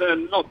 And they're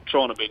not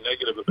trying to be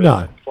negative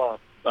about the club.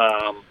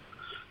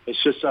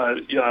 It's just,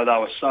 they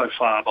were so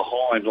far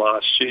behind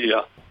last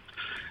year.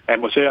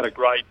 And without a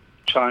great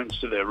change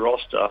to their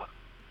roster,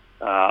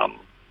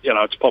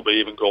 it's probably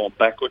even gone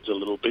backwards a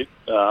little bit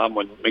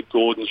when Mick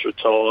Gordon's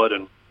retired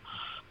and...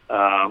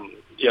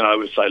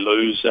 if they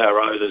lose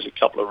Arrow, there's a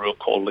couple of real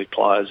quality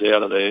players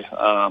out of there.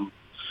 I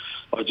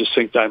just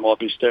think they might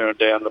be staring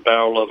down the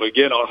barrel of,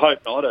 again, I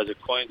hope not, as a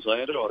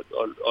Queenslander,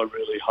 I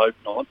really hope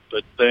not,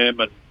 but them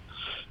and,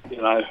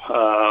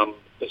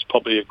 there's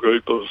probably a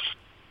group of,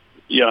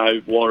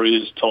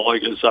 Warriors,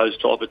 Tigers, those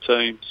type of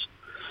teams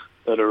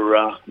that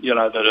are,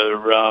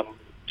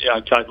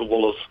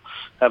 capable of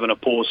having a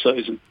poor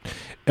season.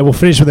 And we'll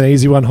finish with an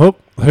easy one, Hook.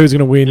 Who's going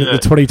to win the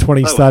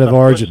 2020 State of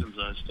Origin?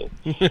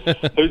 Who's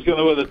going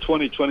to win the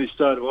 2020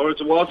 State of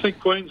Origin? Well, I think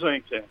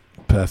Queensland can.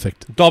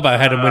 Perfect. Dobbo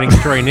had him winning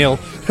 3-0.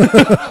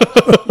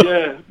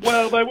 Yeah,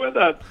 well, they weren't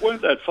that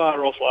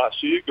far off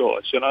last year,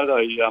 guys.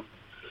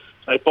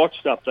 They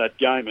botched up that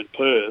game in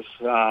Perth,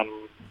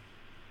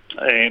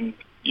 and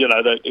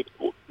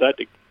that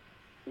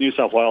New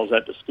South Wales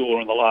had to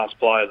score on the last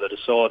player that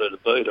decided to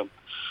beat them.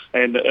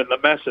 And the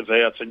massive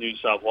out for New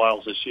South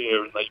Wales this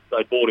year, and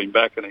they brought him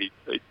back, and he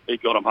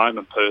got him home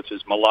in Perth,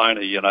 is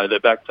Maloney. They're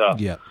back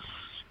to,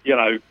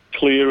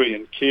 Cleary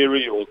and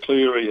Keary, or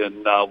Cleary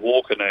and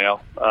Walker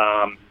now,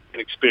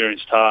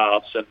 inexperienced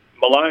halves. And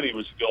Maloney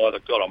was the guy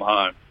that got him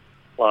home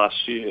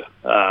last year.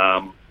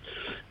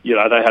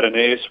 They had an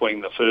air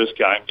swing the first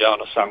game going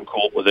to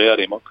Suncorp without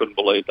him. I couldn't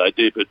believe they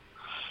did, but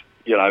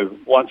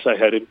once they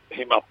had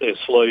him up their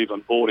sleeve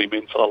and brought him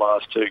in for the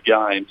last 2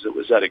 games, it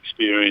was that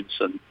experience.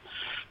 And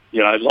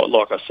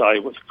like I say,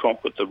 with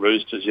Cronk with the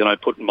Roosters,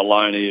 putting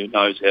Maloney, who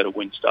knows how to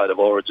win State of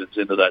Origins,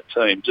 into that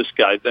team just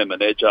gave them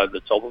an edge over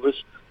the top of us.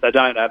 They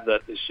don't have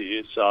that this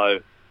year, so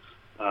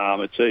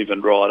it's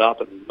evened right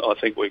up, and I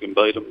think we can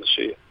beat them this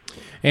year.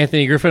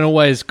 Anthony Griffin,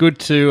 always good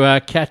to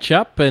catch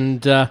up,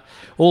 and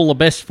all the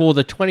best for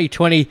the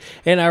 2020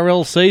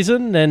 NRL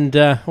season, and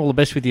all the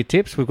best with your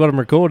tips. We've got them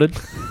recorded.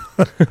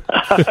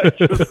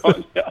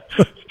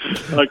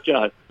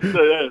 Okay.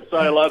 So, yeah,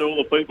 say hello to all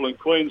the people in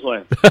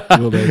Queensland.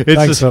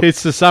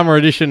 It's the summer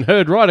edition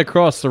heard right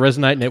across the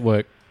Resonate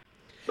Network.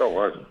 Don't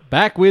worry.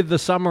 Back with the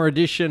summer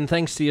edition,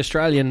 thanks to the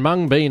Australian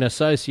Mung Bean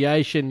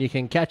Association. You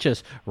can catch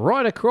us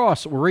right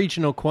across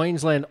regional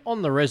Queensland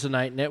on the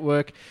Resonate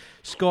Network.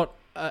 Scott,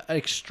 an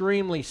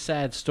extremely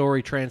sad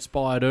story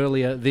transpired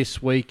earlier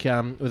this week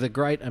with a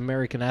great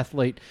American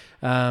athlete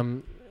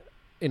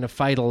in a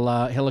fatal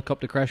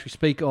helicopter crash. We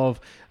speak of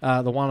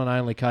the one and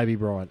only Kobe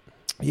Bryant.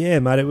 Yeah,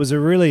 mate, it was a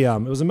really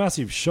it was a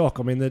massive shock.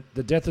 I mean,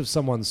 the death of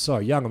someone so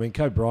young. I mean,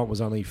 Kobe Bryant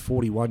was only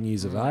 41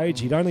 years of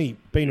age. He'd only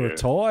been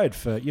retired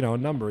for, a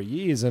number of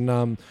years. And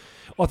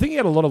I think he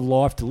had a lot of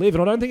life to live.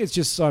 And I don't think it's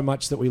just so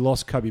much that we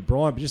lost Kobe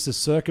Bryant, but just the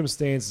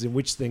circumstances in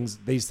which these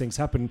things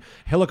happen.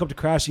 Helicopter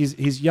crash,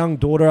 his young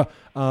daughter,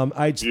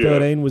 age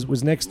 13,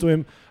 was next to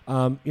him.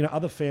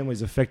 Other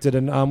families affected.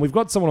 And we've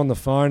got someone on the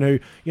phone who,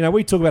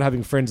 we talk about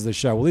having friends of the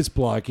show. Well, this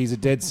bloke, he's a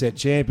dead set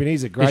champion.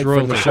 He's a great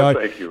friend of the show.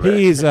 Thank you,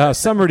 he is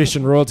Summer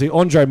Edition royalty.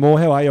 Andre Moore,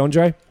 how are you,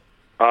 Andre?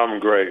 I'm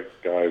great,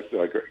 guys.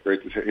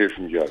 Great to hear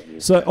from you guys.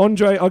 So,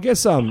 Andre, I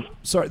guess,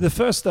 the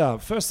first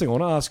thing I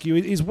want to ask you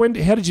is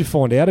how did you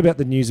find out about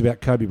the news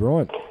about Kobe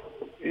Bryant?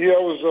 Yeah, I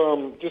was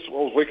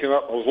waking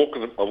up. I was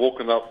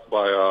woken up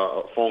by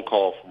a phone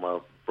call from my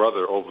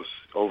brother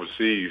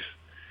overseas.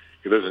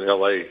 He lives in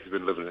L.A. He's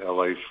been living in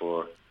L.A.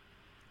 for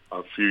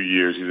a few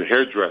years. He's a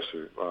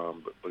hairdresser,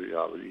 but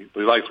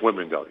he likes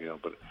women, though.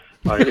 But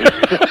I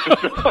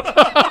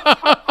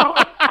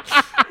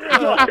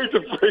hate to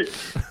break.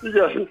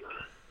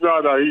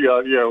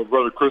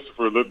 Brother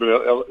Christopher lived in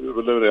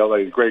L.A.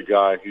 He's a great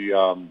guy. He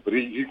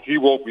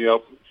woke me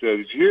up and said,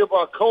 "Did you hear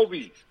about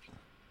Kobe?"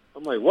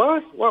 I'm like,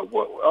 "What? What?"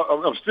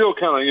 I'm still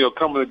kind of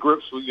coming to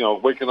grips with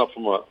waking up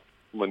from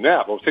a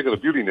nap. I was taking a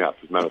beauty nap,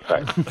 as a matter of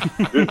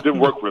fact. Didn't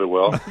work really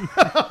well.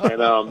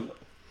 And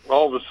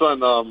all of a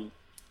sudden,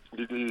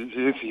 he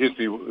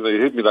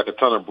hit me like a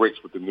ton of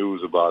bricks with the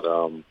news about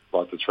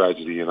the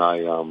tragedy, and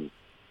I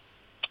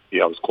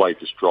was quite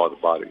distraught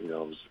about it.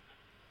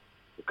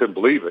 I couldn't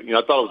believe it.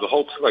 I thought it was a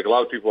hoax. Like a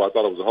lot of people, I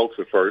thought it was a hoax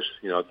at first.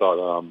 I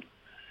thought,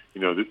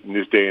 in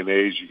this day and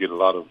age, you get a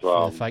lot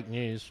of fake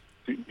news.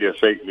 Yeah,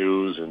 fake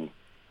news and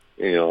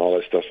all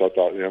that stuff. So I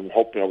thought, I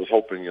was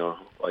hoping,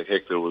 like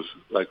heck, there was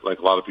like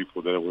a lot of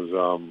people that it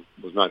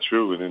was not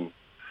true, and then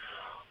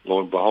lo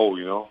and behold,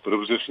 But it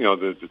was just,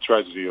 the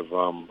tragedy of,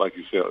 like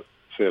you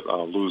said,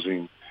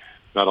 losing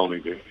not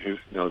only his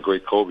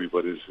great Kobe,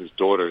 but his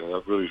daughter. And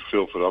I really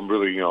feel for them.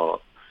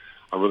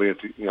 I'm really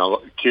into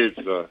kids.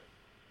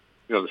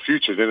 The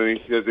future. They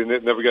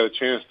never got a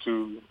chance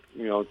to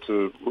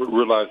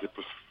realize the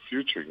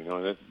future.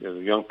 The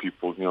young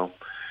people.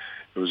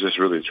 It was just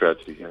really a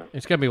tragedy.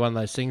 It's going to be one of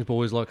those things,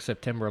 boys, like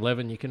September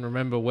 11. You can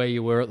remember where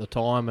you were at the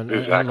time and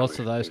lots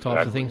of those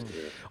types of things.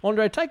 Yeah.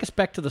 Andre, take us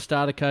back to the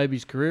start of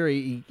Kobe's career.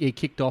 He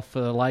kicked off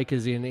for the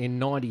Lakers in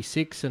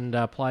 96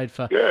 and played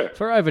for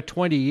over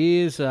 20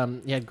 years.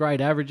 He had great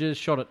averages,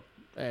 shot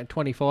at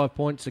 25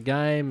 points a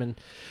game, and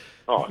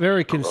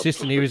very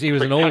consistent. He was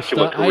an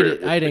all-star,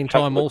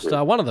 18-time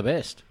all-star, one of the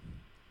best.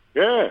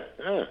 Yeah.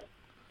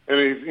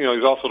 And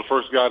he's also the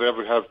first guy to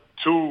ever have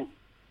two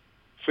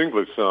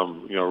singlets,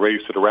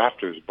 raised to the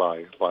rafters by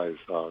his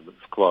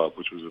club,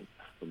 which was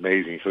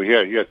amazing. So he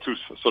had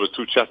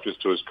two chapters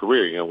to his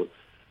career, with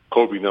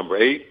Kobe number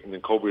 8 and then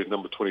Kobe at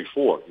number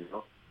 24.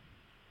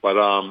 But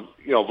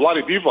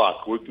Vlade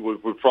Divac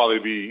would probably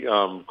be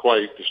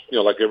quite,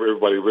 like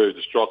everybody really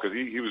distraught because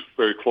he was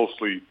very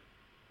closely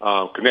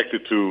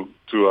connected to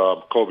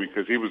Kobe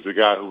because he was the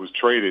guy who was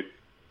traded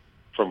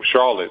from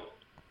Charlotte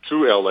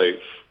to L.A.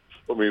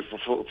 From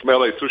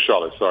L.A. to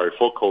Charlotte,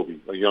 for Kobe,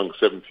 a young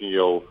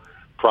 17-year-old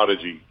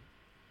prodigy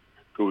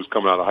who was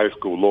coming out of high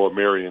school, Lower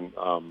Merion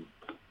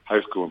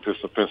High School in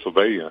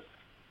Pennsylvania.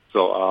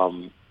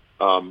 So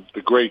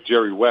the great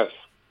Jerry West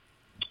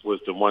was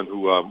the one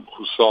who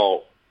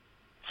saw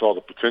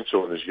the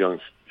potential in this young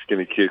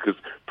skinny kid.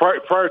 Because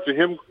prior to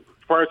him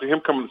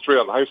coming straight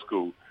out of high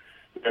school,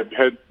 there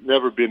had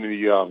never been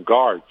any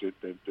guards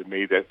that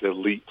made that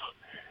leap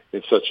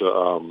in such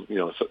a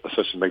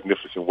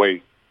magnificent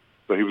way.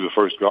 So he was the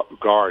first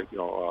guard,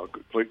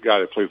 guy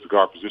that plays the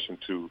guard position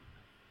to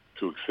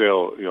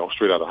excel,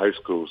 straight out of high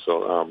school.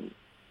 So,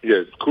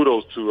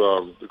 kudos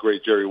to the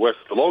great Jerry West.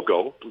 The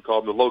logo, we call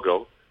him the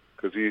logo,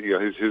 because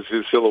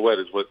his silhouette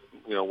is what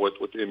the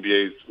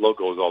NBA's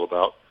logo is all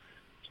about.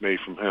 It's made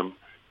from him.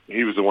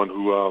 He was the one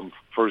who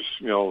first,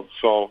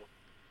 saw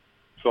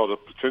the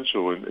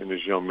potential in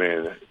this young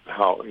man.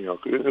 How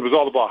it was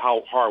all about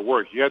how hard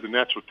work. He had the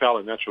natural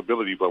talent, natural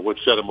ability, but what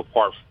set him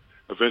apart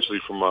eventually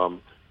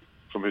from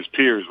his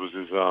peers was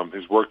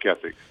his work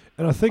ethic.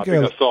 And I think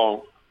I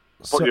saw.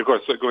 Go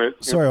ahead.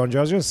 Sorry, Andre.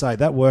 I was going to say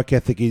that work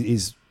ethic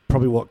is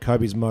probably what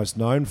Kobe's most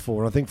known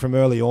for. And I think from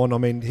early on,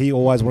 he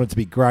always wanted to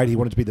be great. He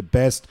wanted to be the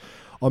best.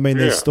 I mean,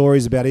 there's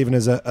stories about even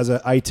as a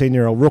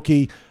 18-year-old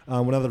rookie,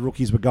 when other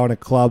rookies were going to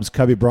clubs,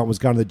 Kobe Bryant was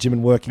going to the gym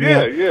and working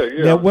out.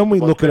 Now, when we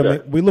look at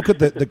him, we look at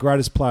the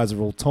greatest players of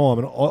all time,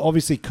 and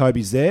obviously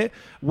Kobe's there.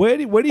 Where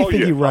do you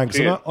think he ranks?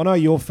 I know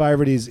your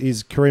favourite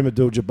is Kareem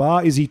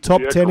Abdul-Jabbar. Is he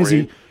top 10?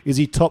 Kareem. Is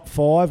he top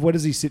 5? Where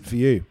does he sit for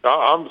you?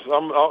 I'm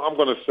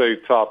going to say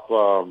top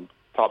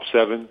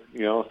 7.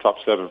 Top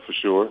 7 for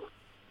sure.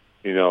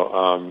 He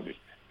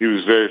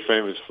was very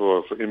famous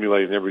for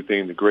emulating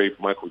everything the great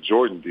Michael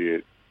Jordan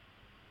did.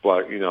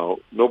 But,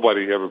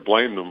 nobody ever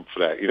blamed him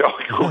for that.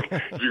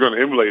 If you're going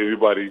to emulate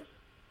anybody,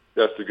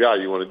 that's the guy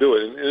you want to do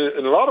it. And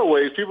in a lot of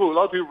ways, a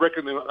lot of people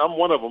reckon, and I'm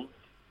one of them,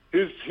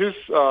 his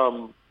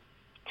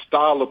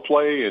style of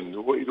play and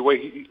the way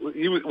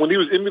he was, when he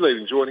was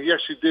emulating Jordan, he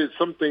actually did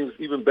some things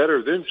even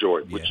better than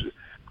Jordan, which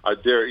I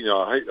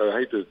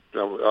hate to,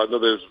 I know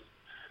there's,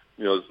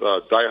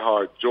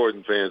 diehard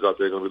Jordan fans out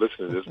there going to be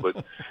listening to this,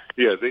 but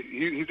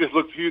he just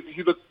looked,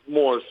 he looked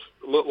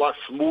a lot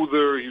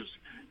smoother.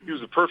 He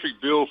was a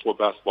perfect build for a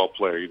basketball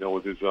player,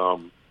 with his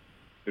long,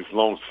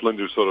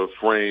 slender sort of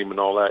frame and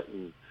all that,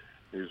 and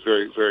he was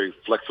very, very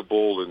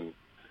flexible and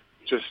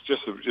just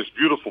a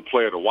beautiful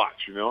player to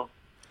watch, and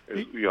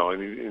he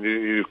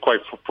was quite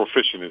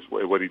proficient in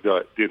what he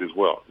did as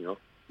well,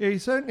 Yeah, he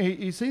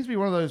seems to be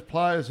one of those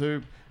players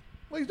who,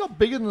 well, he's not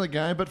bigger than the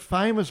game, but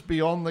famous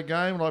beyond the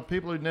game. Like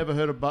people who'd never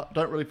heard of,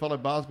 don't really follow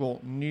basketball,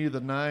 knew the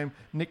name.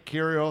 Nick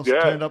Kyrgios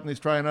turned up in the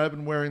Australian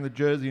Open wearing the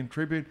jersey in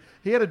tribute.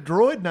 He had a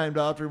droid named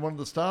after him in one of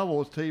the Star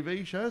Wars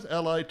TV shows,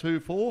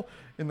 LA-24,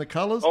 in the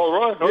colours. Oh,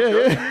 right.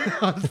 Okay.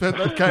 Yeah.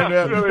 that came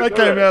out. That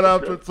came out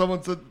after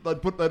someone said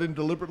they'd put that in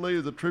deliberately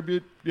as a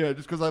tribute,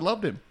 just because they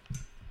loved him.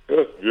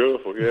 That's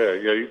beautiful. Yeah.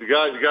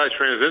 The guy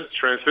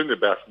transcended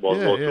basketball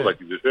as well, too,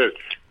 like you just said.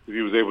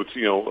 He was able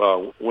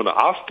to, win an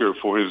Oscar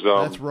for his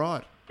that's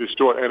right. His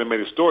short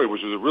animated story,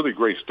 which is a really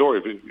great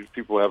story. If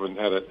people haven't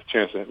had a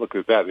chance to look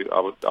at that,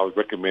 I would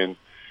recommend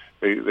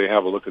they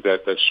have a look at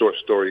that short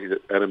story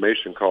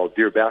animation called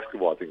Dear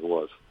Basketball, I think it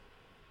was.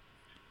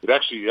 It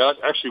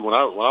actually when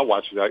I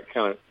watched it, that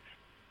kind of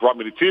brought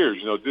me to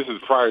tears. This is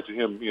prior to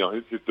him,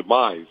 his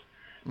demise.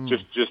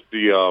 Just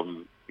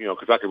the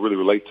because I could really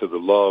relate to the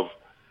love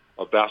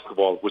of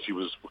basketball, which he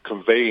was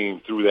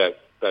conveying through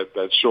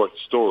that short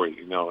story.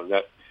 And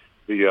that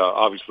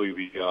obviously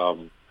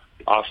the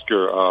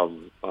Oscar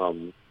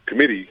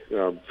committee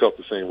felt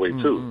the same way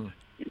too.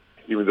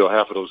 Even though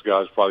half of those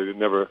guys probably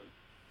never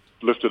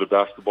lifted a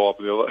basketball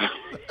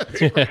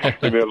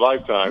in their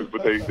lifetimes,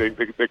 but they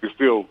could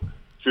still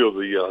feel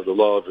the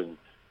love and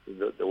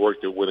the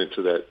work that went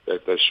into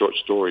that short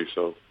story.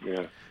 So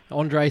yeah.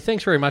 Andre,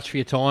 thanks very much for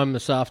your time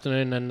this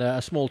afternoon and a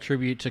small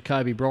tribute to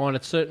Kobe Bryant.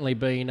 It's certainly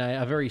been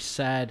a very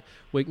sad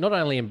week, not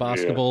only in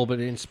basketball but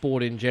in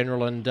sport in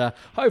general, and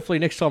hopefully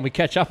next time we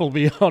catch up we'll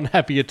be on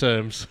happier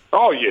terms.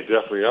 Oh, yeah,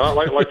 definitely.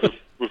 I'd like to,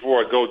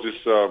 before I go,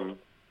 just send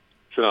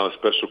out a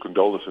special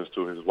condolences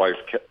to his wife,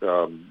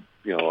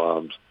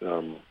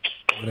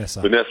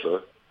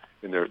 Vanessa,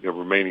 and their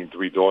remaining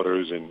 3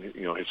 daughters and,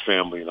 his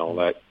family and all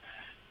that.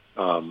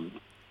 And,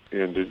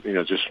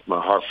 just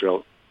my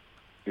heartfelt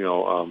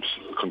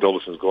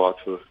condolences go out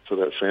to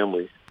that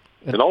family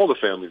and all the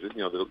families that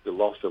that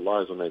lost their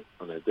lives on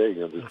that day.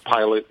 The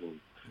pilot and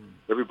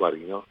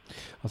everybody.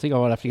 I think I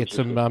might have to get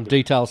some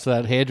details to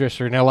that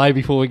hairdresser in LA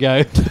before we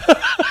go.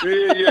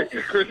 yeah,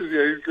 Chris he's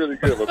really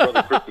good. My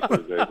brother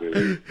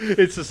Christopher.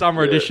 It's the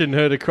summer edition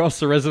heard across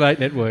the Resonate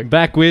Network.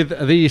 Back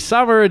with the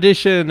summer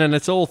edition, and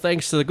it's all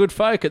thanks to the good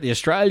folk at the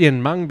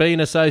Australian Mung Bean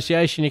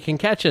Association. You can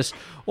catch us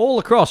all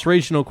across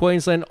regional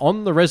Queensland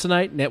on the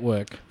Resonate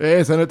Network.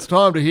 Yes, and it's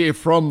time to hear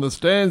from the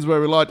stands, where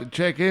we like to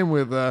check in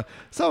with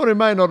someone who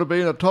may not have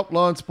been a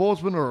top-line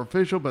sportsman or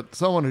official, but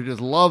someone who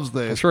just loves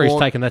their sport. I'm sure he's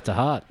taken that to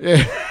heart.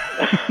 Yeah.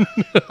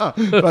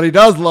 But he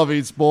does love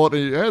his sport.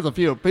 He has a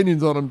few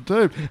opinions on him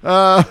too.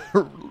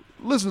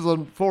 Listeners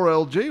on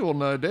 4LG will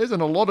know Des,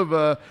 and a lot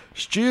of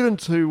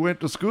students who went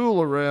to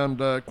school around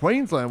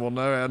Queensland will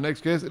know our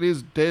next guest. It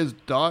is Des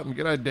Dighton.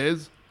 G'day,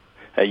 Des.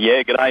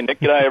 G'day, Nick.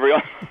 G'day,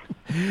 everyone.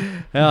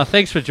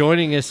 Thanks for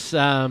joining us,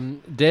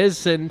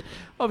 Des. And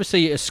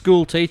obviously a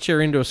school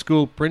teacher into a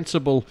school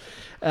principal.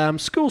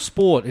 School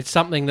sport, it's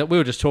something that we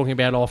were just talking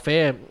about off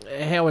air,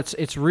 how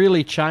it's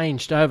really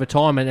changed over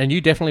time, and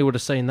you definitely would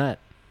have seen that.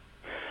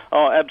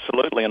 Oh,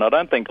 absolutely, and I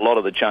don't think a lot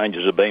of the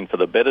changes have been for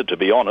the better, to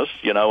be honest.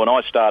 When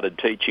I started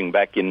teaching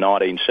back in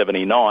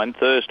 1979,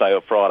 Thursday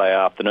or Friday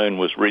afternoon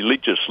was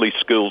religiously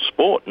school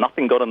sport.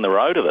 Nothing got in the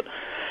road of it.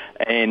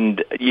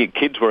 And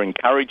kids were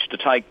encouraged to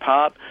take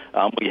part.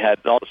 I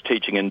was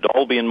teaching in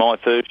Dalby in my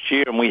first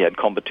year, and we had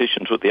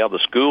competitions with the other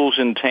schools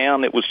in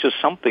town. It was just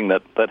something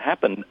that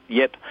happened.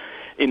 Yet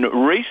in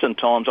recent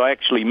times, I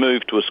actually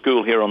moved to a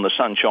school here on the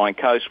Sunshine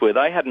Coast where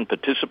they hadn't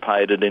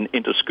participated in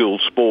inter-school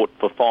sport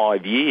for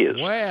 5 years.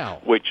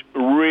 Wow. Which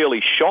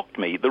really shocked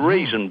me. The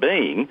reason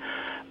being,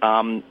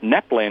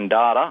 NAPLAN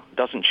data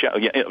doesn't show.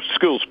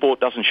 School sport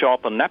doesn't show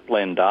up on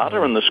NAPLAN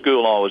data, and the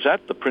school I was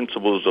at, the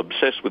principal was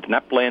obsessed with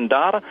NAPLAN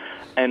data,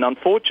 and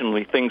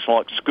unfortunately things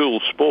like school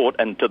sport,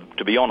 and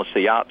to be honest,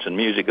 the arts and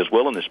music as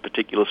well in this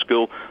particular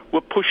school,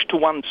 were pushed to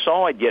one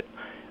side, yet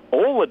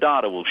all the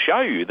data will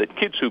show you that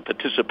kids who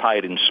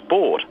participate in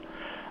sport,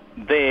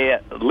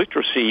 their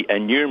literacy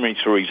and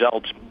numeracy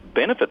results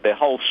benefit, their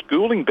whole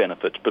schooling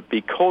benefits, but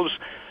because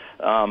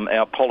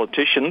our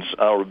politicians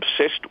are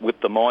obsessed with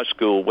the My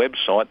School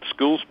website,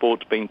 school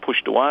sport's been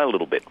pushed away a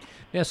little bit.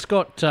 Now,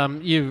 Scott,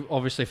 you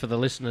obviously, for the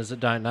listeners that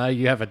don't know,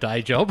 you have a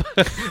day job.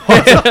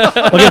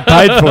 I get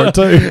paid for it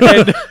too.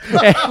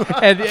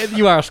 and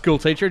you are a school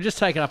teacher, just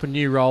taken up a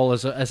new role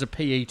as a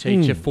PE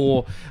teacher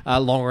for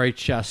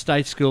Longreach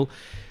State School.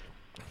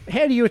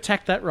 How do you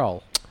attack that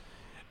role?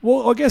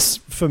 Well, I guess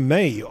for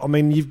me, I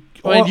mean,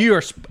 you're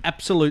an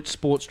absolute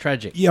sports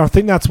tragic. Yeah, I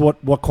think that's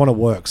what kind of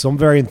works. I'm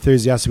very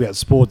enthusiastic about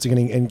sports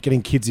and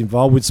getting kids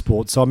involved with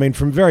sports. So, I mean,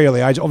 from very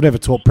early age, I've never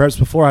taught preps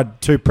before. I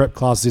had 2 prep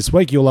classes this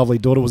week. Your lovely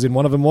daughter was in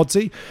one of them,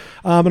 Watsy.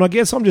 And I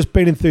guess I'm just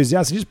being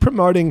enthusiastic, just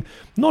promoting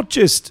not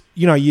just,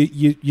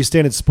 your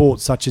standard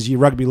sports such as your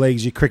rugby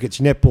leagues, your crickets,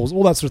 your netballs,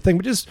 all that sort of thing,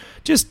 but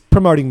just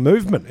promoting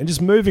movement and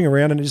just moving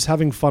around and just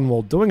having fun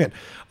while doing it.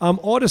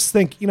 I just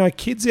think,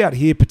 kids out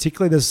here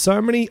particularly, there's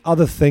so many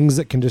other things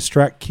that can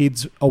distract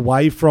kids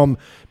away from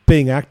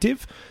being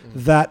active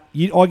that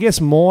I guess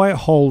my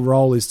whole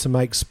role is to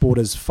make sport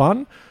as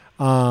fun,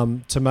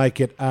 to make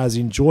it as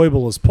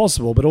enjoyable as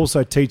possible, but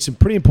also teach some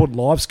pretty important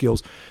life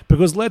skills,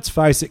 because let's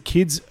face it,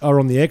 kids are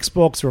on the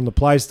Xbox or on the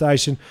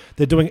PlayStation,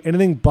 they're doing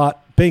anything but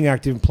being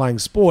active and playing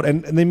sport,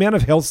 and the amount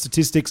of health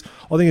statistics,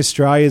 I think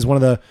Australia is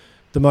one of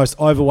the most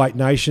overweight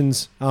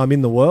nations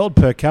in the world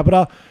per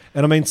capita.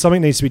 And I mean,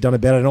 something needs to be done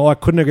about it. And I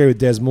couldn't agree with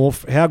Des more.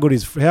 How good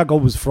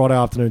was Friday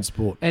afternoon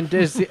sport? And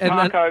Des,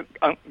 Parko,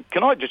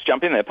 can I just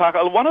jump in there,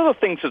 Parko? One of the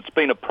things that's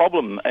been a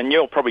problem, and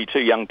you're probably too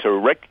young to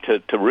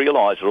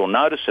realise it or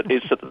notice it,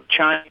 is that the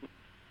change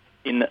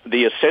in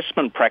the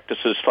assessment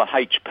practices for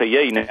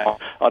HPE. Now,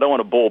 I don't want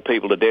to bore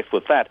people to death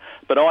with that,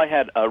 but I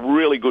had a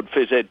really good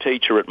phys ed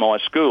teacher at my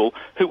school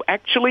who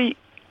actually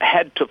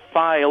had to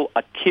fail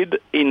a kid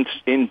in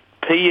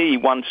PE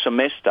one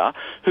semester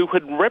who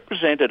had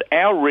represented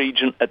our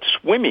region at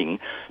swimming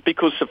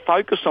because the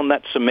focus on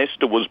that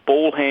semester was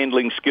ball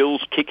handling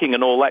skills, kicking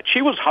and all that.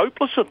 She was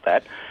hopeless at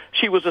that.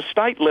 She was a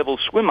state-level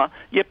swimmer,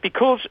 yet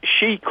because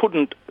she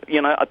couldn't,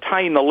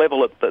 attain the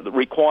level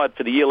required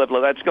for the year level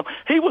of that skill,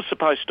 he was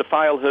supposed to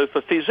fail her for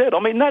phys ed. I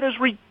mean, that is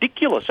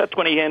ridiculous. That's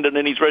when he handed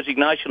in his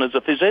resignation as a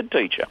phys ed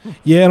teacher.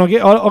 Yeah, and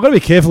I've got to be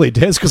careful here,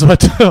 Des, because I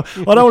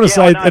don't want to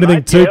say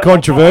anything too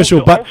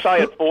controversial. I'll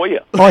say it for you.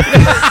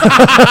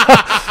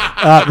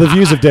 The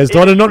views of Des.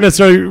 I do not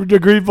necessarily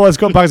agree with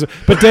Scott Parkinson.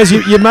 But Des,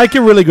 you make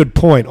a really good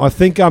point. I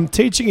think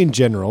teaching in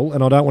general,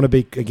 and I don't want to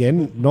be,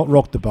 again, not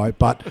rock the boat,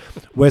 but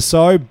we're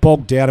so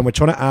bogged down and we're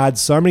trying to add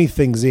so many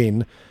things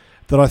in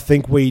that I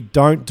think we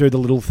don't do the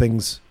little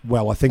things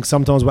well. I think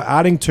sometimes we're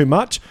adding too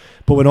much,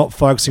 but we're not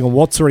focusing on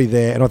what's already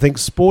there. And I think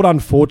sport,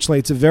 unfortunately,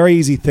 it's a very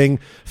easy thing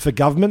for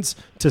governments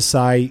to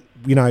say,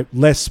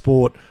 less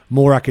sport,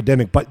 more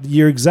academic. But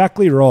you're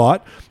exactly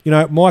right.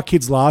 My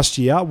kids last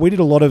year, we did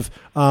a lot of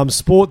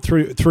sport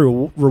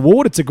through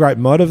reward. It's a great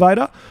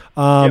motivator.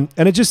 And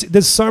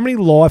there's so many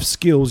life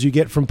skills you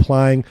get from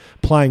playing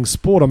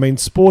sport. I mean,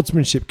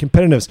 sportsmanship,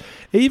 competitiveness,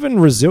 even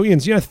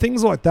resilience,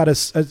 things like that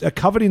are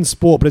covered in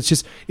sport. But it's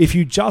just, if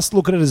you just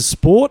look at it as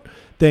sport,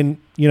 then,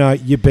 you're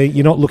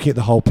not looking at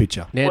the whole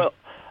picture. Well,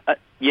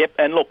 yep,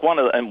 and look, I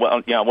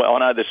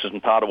know this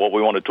isn't part of what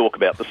we want to talk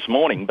about this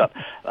morning, but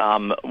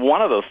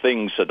one of the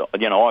things that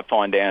I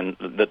find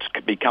that's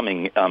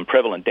becoming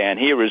prevalent down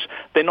here is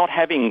they're not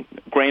having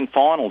grand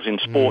finals in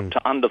sport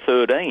to under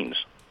 13s.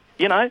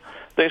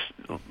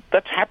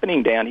 That's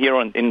happening down here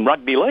in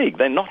rugby league.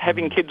 They're not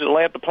having kids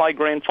allowed to play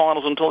grand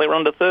finals until they're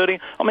under 30.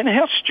 I mean,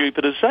 how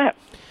stupid is that?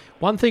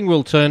 One thing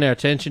we'll turn our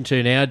attention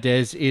to now,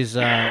 Des, is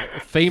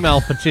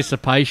female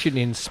participation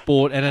in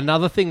sport. And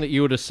another thing that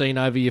you would have seen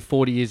over your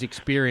 40 years'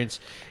 experience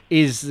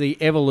is the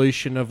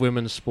evolution of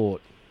women's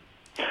sport.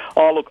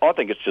 Oh, look, I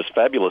think it's just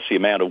fabulous, the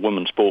amount of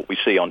women's sport we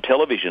see on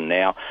television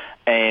now.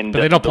 But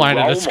they're not playing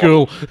it at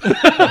school.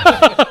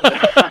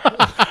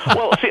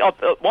 Well, see,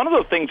 one of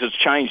the things that's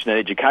changed in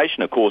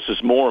education, of course,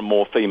 is more and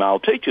more female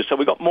teachers. So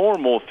we've got more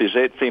and more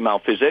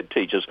female phys ed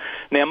teachers.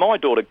 Now, my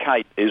daughter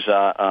Kate is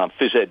a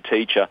phys ed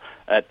teacher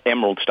at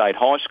Emerald State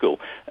High School.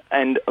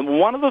 And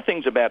one of the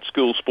things about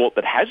school sport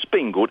that has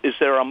been good is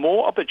there are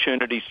more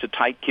opportunities to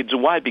take kids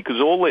away, because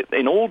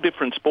in all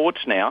different sports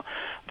now,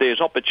 there's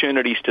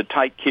opportunities to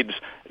take kids,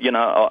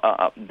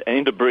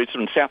 into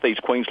Brisbane,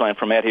 southeast Queensland,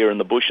 from out here in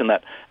the bush and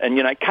that. And,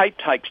 Kate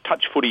takes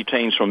touch footy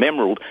teams from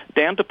Emerald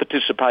down to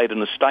participate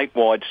in a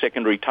statewide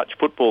secondary touch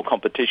football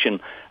competition,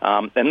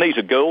 and these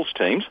are girls'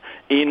 teams,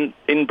 in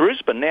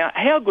Brisbane. Now,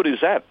 how good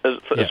is that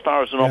as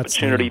far as an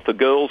opportunity for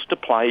girls to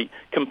play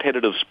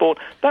competitive sport?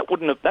 That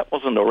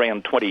wasn't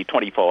around 20,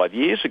 25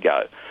 years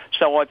ago.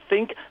 So I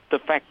think the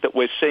fact that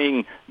we're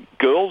seeing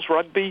girls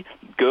rugby,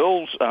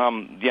 girls,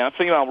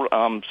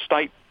 female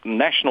state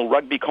national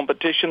rugby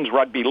competitions,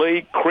 rugby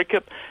league,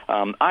 cricket,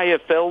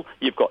 AFL.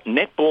 You've got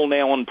netball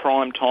now on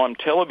prime time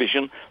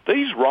television.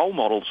 These role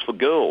models for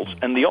girls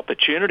and the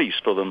opportunities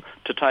for them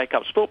to take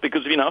up sport.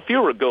 Because, if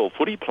you're a girl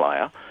footy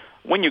player,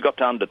 when you got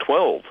to under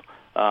 12,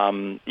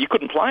 you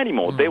couldn't play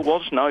anymore. There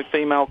was no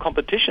female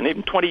competition,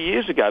 even 20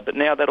 years ago, but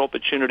now that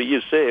opportunity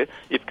is there.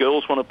 If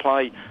girls want to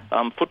play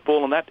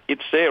football and that,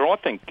 it's there. I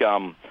think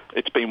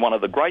it's been one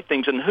of the great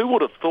things. And who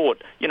would have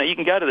thought, you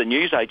can go to the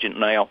newsagent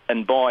now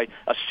and buy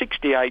a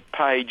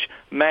 68-page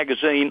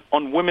magazine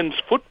on women's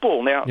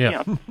football. Now,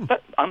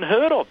 that's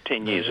unheard of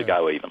 10 years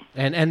ago even.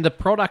 And the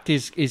product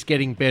is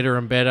getting better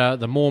and better.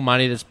 The more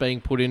money that's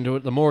being put into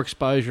it, the more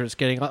exposure it's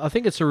getting. I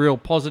think it's a real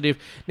positive.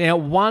 Now,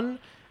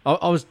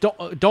 I was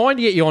dying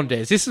to get you on,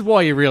 Des. This is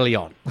why you're really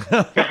on.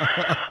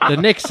 The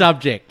next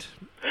subject.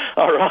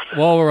 All right.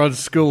 While we're on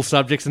school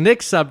subjects, the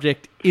next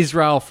subject,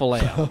 Israel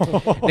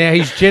Folau. Now,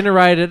 he's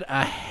generated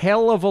a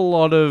hell of a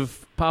lot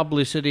of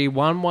publicity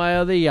one way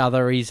or the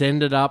other. He's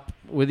ended up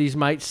with his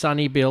mate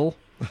Sonny Bill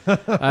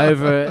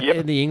over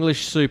in the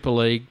English Super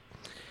League.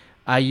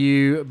 Are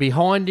you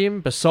behind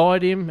him,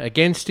 beside him,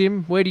 against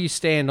him? Where do you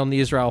stand on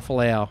the Israel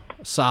Folau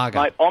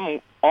saga? Mate,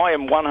 I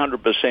am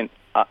 100%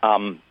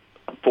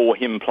 for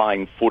him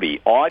playing footy.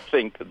 I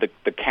think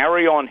the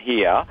carry-on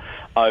here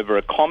over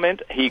a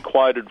comment he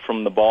quoted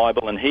from the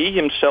Bible, and he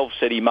himself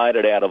said he made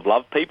it out of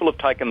love. People have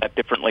taken that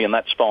differently, and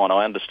that's fine.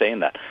 I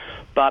understand that.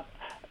 But,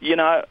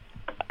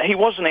 he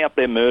wasn't out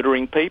there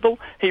murdering people.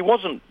 He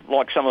wasn't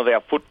like some of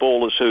our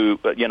footballers who,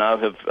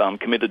 have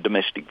committed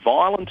domestic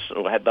violence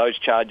or had those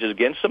charges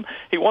against them.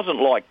 He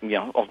wasn't like,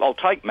 I'll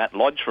take Matt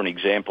Lodge for an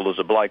example as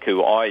a bloke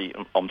who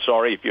I'm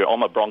sorry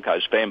I'm a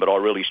Broncos fan, but I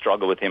really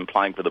struggle with him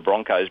playing for the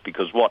Broncos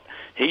because what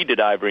he did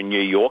over in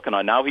New York, and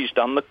I know he's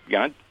done the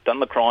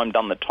crime,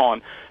 done the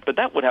time, but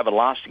that would have a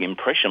lasting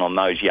impression on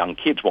those young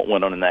kids, what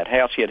went on in that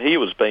house. Yet he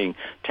was being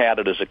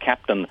touted as a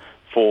captain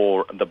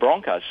for the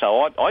Broncos.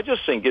 So I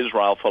just think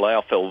Israel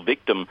Folau fell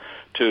victim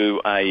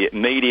to a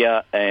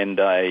media and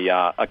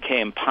a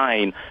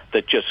campaign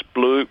that just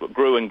grew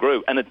and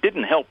grew. And it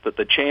didn't help that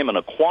the chairman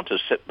of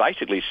Qantas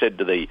basically said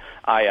to the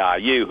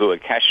ARU, who are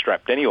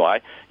cash-strapped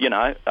anyway,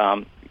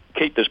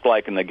 keep this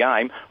bloke in the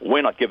game.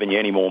 We're not giving you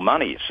any more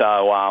money.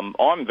 So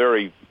I'm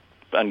very...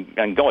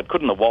 And God,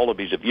 couldn't the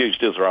Wallabies have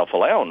used Israel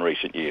Folau in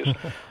recent years?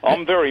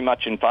 I'm very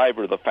much in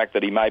favour of the fact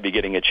that he may be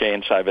getting a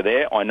chance over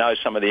there. I know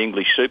some of the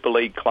English Super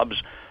League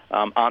clubs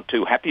aren't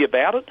too happy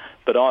about it,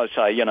 but I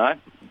say,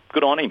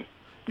 good on him.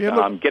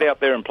 Yeah, get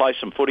out there and play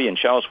some footy and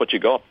show us what you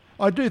got.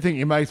 I do think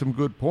you made some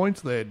good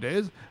points there,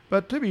 Des.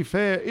 But to be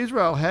fair,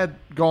 Israel had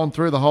gone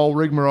through the whole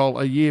rigmarole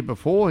a year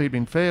before. He'd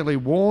been fairly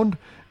warned,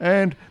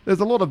 and there's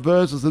a lot of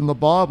verses in the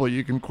Bible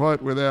you can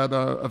quote without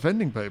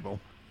offending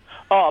people.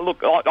 Oh,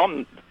 look,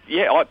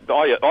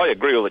 I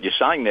agree with what you're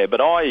saying there, but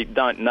I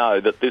don't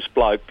know that this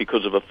bloke,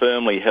 because of a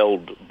firmly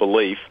held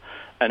belief,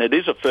 and it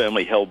is a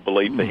firmly held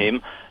belief for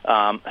him,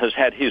 has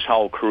had his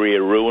whole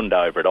career ruined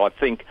over it. I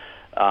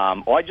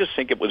just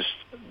think it was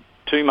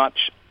too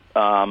much.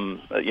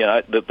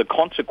 The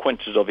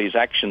consequences of his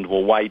actions were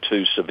way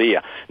too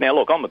severe. Now,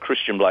 look, I'm a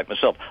Christian bloke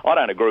myself. I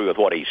don't agree with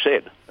what he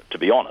said, to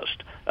be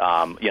honest.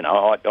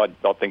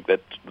 I think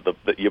that,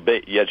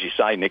 as you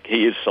say, Nick,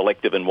 he is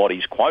selective in what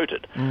he's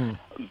quoted.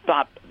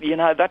 But,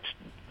 that's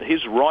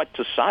his right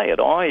to say it.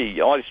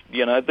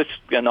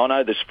 And I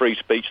know this free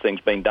speech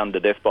thing's been done to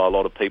death by a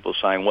lot of people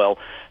saying, well,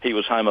 he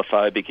was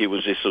homophobic, he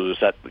was this or was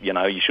that,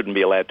 you shouldn't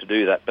be allowed to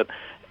do that. But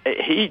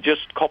he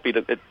just copied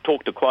it,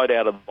 talked a quote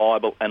out of the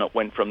Bible, and it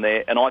went from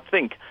there. And I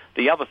think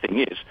the other thing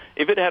is,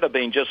 if it had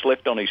been just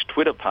left on his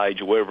Twitter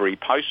page or wherever he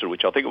posted,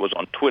 which I think it was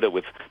on Twitter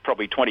with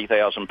probably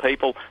 20,000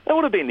 people, that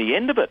would have been the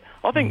end of it.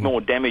 I think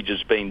more damage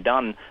has been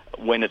done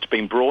when it's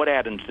been brought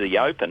out into the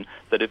open,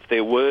 that if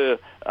there were,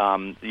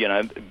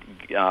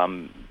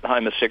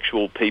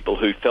 homosexual people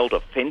who felt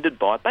offended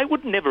by it, they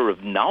would never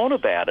have known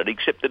about it,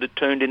 except that it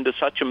turned into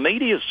such a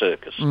media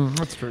circus.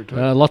 That's true too.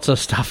 Lots of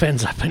stuff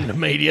ends up in the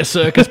media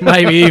circus,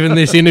 maybe even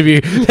this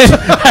interview.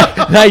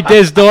 Hey,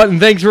 Des Dighton,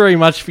 thanks very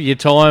much for your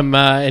time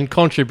and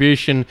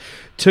contribution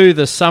to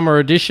the summer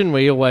edition.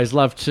 We always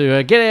love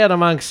to get out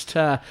amongst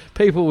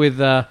people with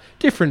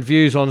different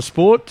views on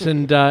sport.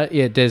 And,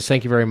 Des,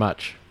 thank you very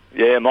much.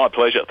 Yeah, my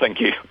pleasure.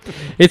 Thank you.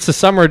 It's the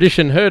summer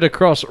edition heard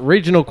across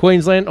regional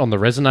Queensland on the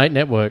Resonate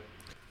Network.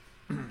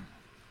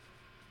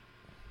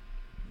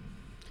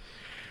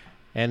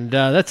 And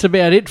that's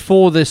about it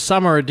for the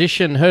summer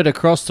edition heard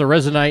across the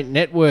Resonate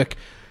Network.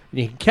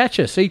 You can catch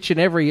us each and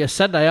every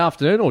Saturday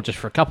afternoon, or just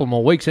for a couple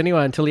more weeks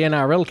anyway, until the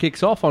NRL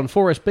kicks off on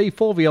 4SB,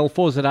 4VL,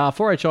 4ZR,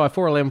 4HI,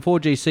 4LM,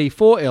 4GC,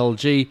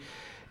 4LG,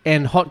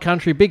 and Hot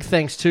Country. Big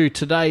thanks to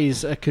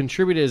today's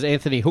contributors,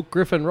 Anthony Hook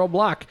Griffin, Rob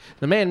Luck,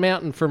 the Man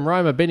Mountain from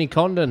Roma, Benny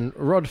Condon,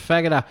 Rod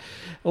Faggoter,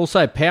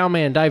 also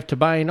Powerman Dave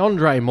Tabane,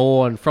 Andre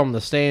Moore, and from the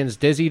stands,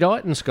 Desi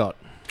Dighton, Scott.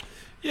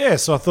 Yeah,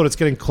 so I thought it's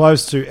getting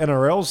close to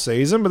NRL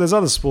season, but there's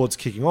other sports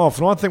kicking off,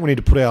 and I think we need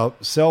to put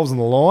ourselves on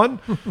the line,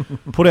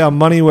 put our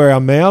money where our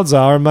mouths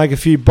are, and make a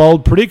few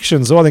bold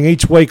predictions. So I think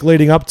each week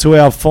leading up to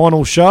our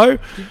final show...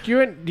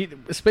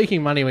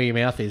 Speaking money where your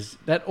mouth is,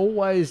 that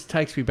always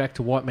takes me back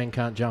to White Men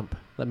Can't Jump,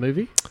 that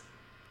movie.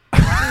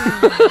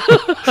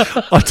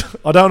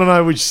 I don't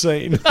know which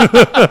scene.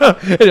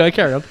 Anyway,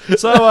 carry on.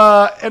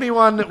 So,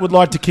 anyone that would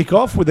like to kick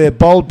off with their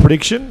bold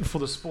prediction for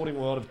the sporting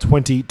world of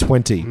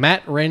 2020?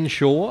 Matt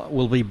Renshaw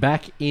will be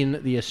back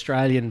in the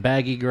Australian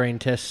baggy green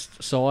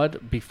test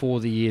side before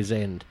the year's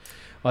end.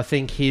 I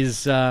think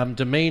his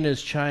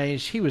demeanour's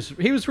changed. He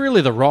was really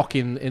the rock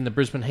in the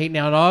Brisbane Heat.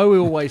 Now, I know we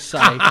always say...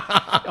 The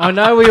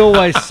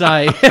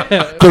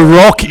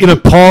rock in a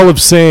pile of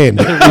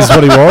sand is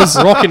what he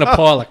was. Rock in a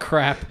pile of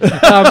crap.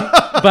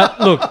 But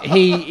look,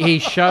 he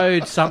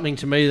showed something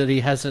to me that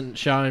he hasn't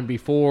shown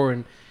before,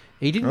 and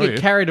he didn't get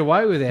carried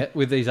away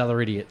with these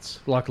other idiots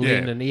like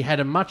Lyndon. He had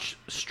a much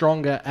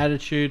stronger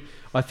attitude.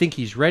 I think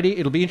he's ready.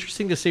 It'll be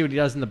interesting to see what he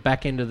does in the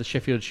back end of the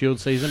Sheffield Shield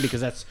season,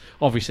 because that's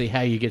obviously how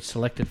you get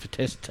selected for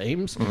test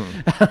teams.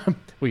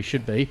 We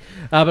should be.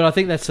 But I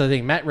think that's the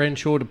thing. Matt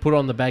Renshaw to put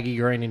on the baggy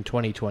green in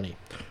 2020.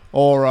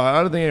 All right.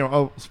 I don't think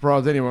I'll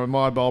surprise anyone with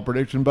my bold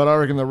prediction, but I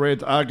reckon the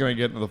Reds are going to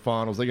get into the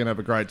finals. They're going to have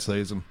a great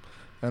season.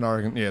 And I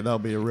reckon, they'll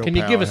be a real Can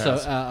you give us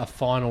powerhouse. a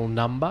final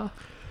number?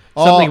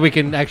 Something we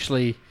can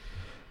actually...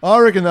 I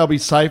reckon they'll be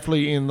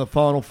safely in the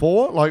final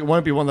four. Like, it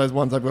won't be one of those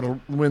ones they've got to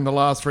win the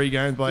last 3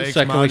 games by X So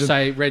can margin. we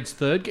say Reds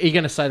third? Are you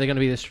going to say they're going to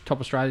be the top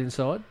Australian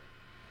side?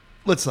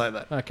 Let's say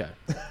that. Okay.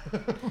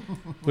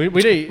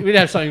 We'd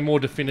have something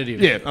more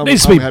definitive. Yeah.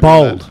 Needs to be happy with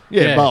bold. that.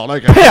 Yeah, bold.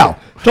 Okay. Pow!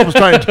 Top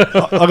Australian.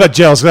 I got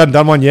jealous because I haven't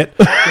done one yet.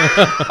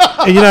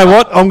 And you know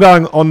what? I'm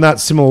going on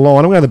that similar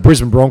line. I'm going to the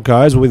Brisbane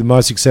Broncos with the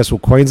most successful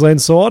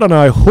Queensland side. I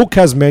know Hook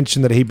has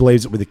mentioned that he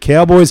believes it with the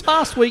Cowboys.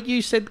 Last week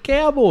you said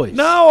Cowboys.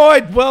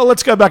 No, well,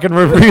 let's go back and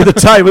review the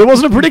tape. It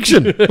wasn't a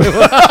prediction.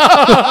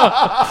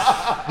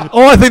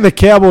 I think the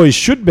Cowboys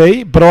should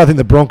be, but I think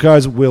the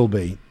Broncos will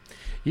be.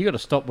 You got to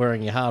stop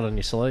wearing your heart on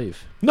your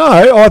sleeve. No,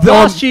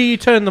 Last year you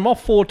turned them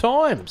off 4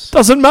 times.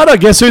 Doesn't matter.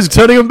 Guess who's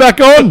turning them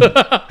back on?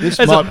 This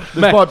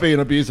might be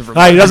an abusive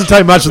relationship. Hey, it doesn't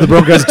take much of the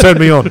Broncos to turn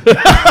me on.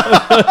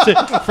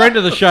 Friend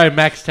of the show,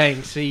 Max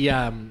Tanks, he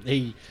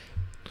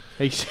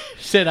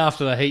said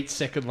after the Heat's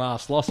second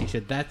last loss, he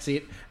said, that's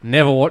it,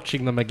 never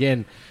watching them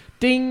again.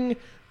 Ding,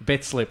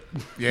 bet slip.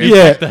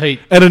 Yeah, the Heat.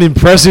 And an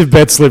impressive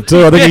bet slip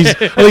too. I think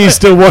he's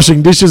still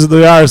washing dishes at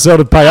the RSL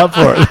to pay up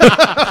for it.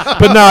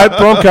 But no,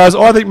 Broncos,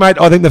 I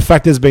think the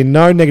fact there's been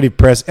no negative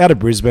press out of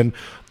Brisbane,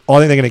 I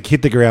think they're going to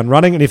hit the ground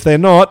running, and if they're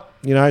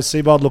not,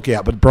 Seabold, look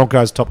out. But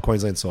Broncos, top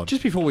Queensland side.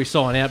 Just before we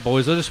sign out,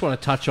 boys, I just want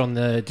to touch on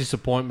the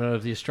disappointment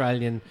of the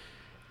Australian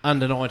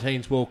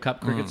under-19s World Cup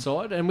cricket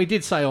side. And we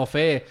did say off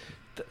air,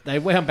 they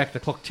wound back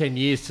the clock 10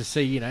 years to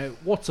see,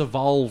 what's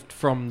evolved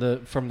from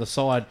the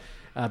side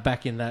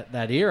back in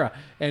that era.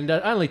 And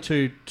only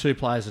two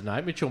players of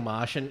note, Mitchell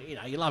Marsh, and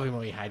you love him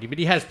or you hate him, but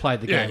he has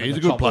played the game. Yeah, he's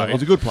a good player.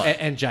 He's a good player.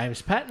 And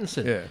James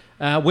Pattinson.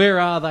 Yeah. Where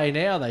are they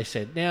now, they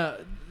said. Now,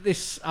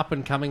 this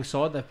up-and-coming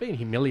side, they've been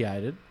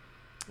humiliated.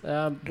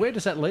 Where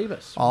does that leave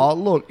us? Oh,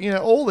 look,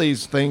 all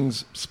these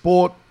things,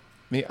 sport,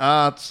 the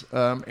arts,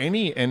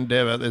 any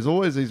endeavour, there's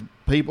always these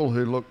people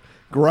who look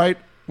great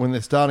when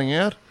they're starting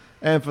out,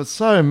 and for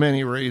so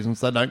many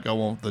reasons, they don't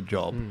go on with the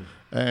job.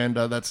 And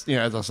that's,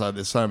 as I say,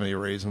 there's so many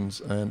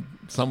reasons, and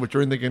some which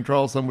are in their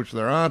control, some which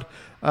there aren't.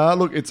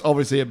 Look, it's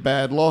obviously a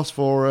bad loss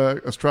for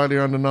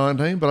Australia under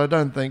 19, but I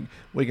don't think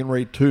we can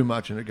read too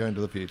much into going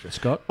to the future.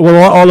 Scott?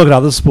 Well, I look at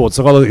other sports.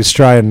 I look at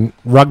Australian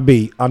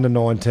rugby under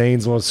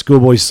 19s or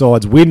schoolboy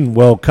sides win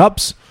World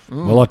Cups.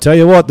 Well, I tell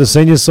you what, the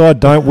senior side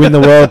don't win the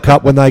World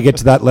Cup when they get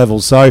to that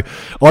level. So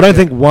I don't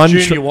think one...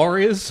 Junior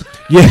Warriors?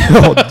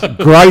 Yeah,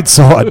 great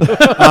side.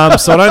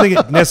 So I don't think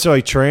it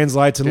necessarily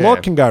translates. And a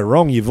lot can go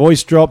wrong. Your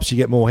voice drops, you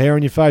get more hair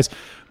on your face.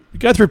 You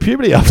go through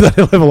puberty after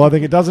that level. I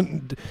think it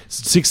doesn't...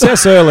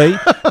 Success early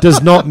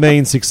does not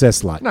mean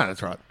success late. No,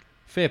 that's right.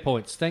 Fair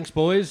points. Thanks,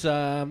 boys.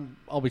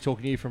 I'll be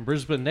talking to you from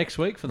Brisbane next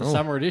week for the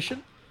summer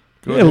edition.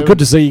 Good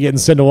to see you getting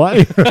sent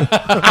away.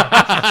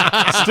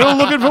 Still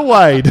looking for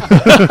Wade.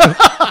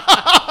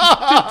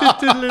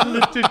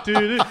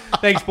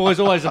 Thanks, boys.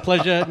 Always a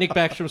pleasure. Nick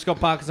Backstrom, Scott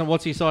Parkinson,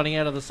 What's he signing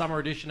out of the summer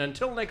edition.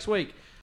 Until next week.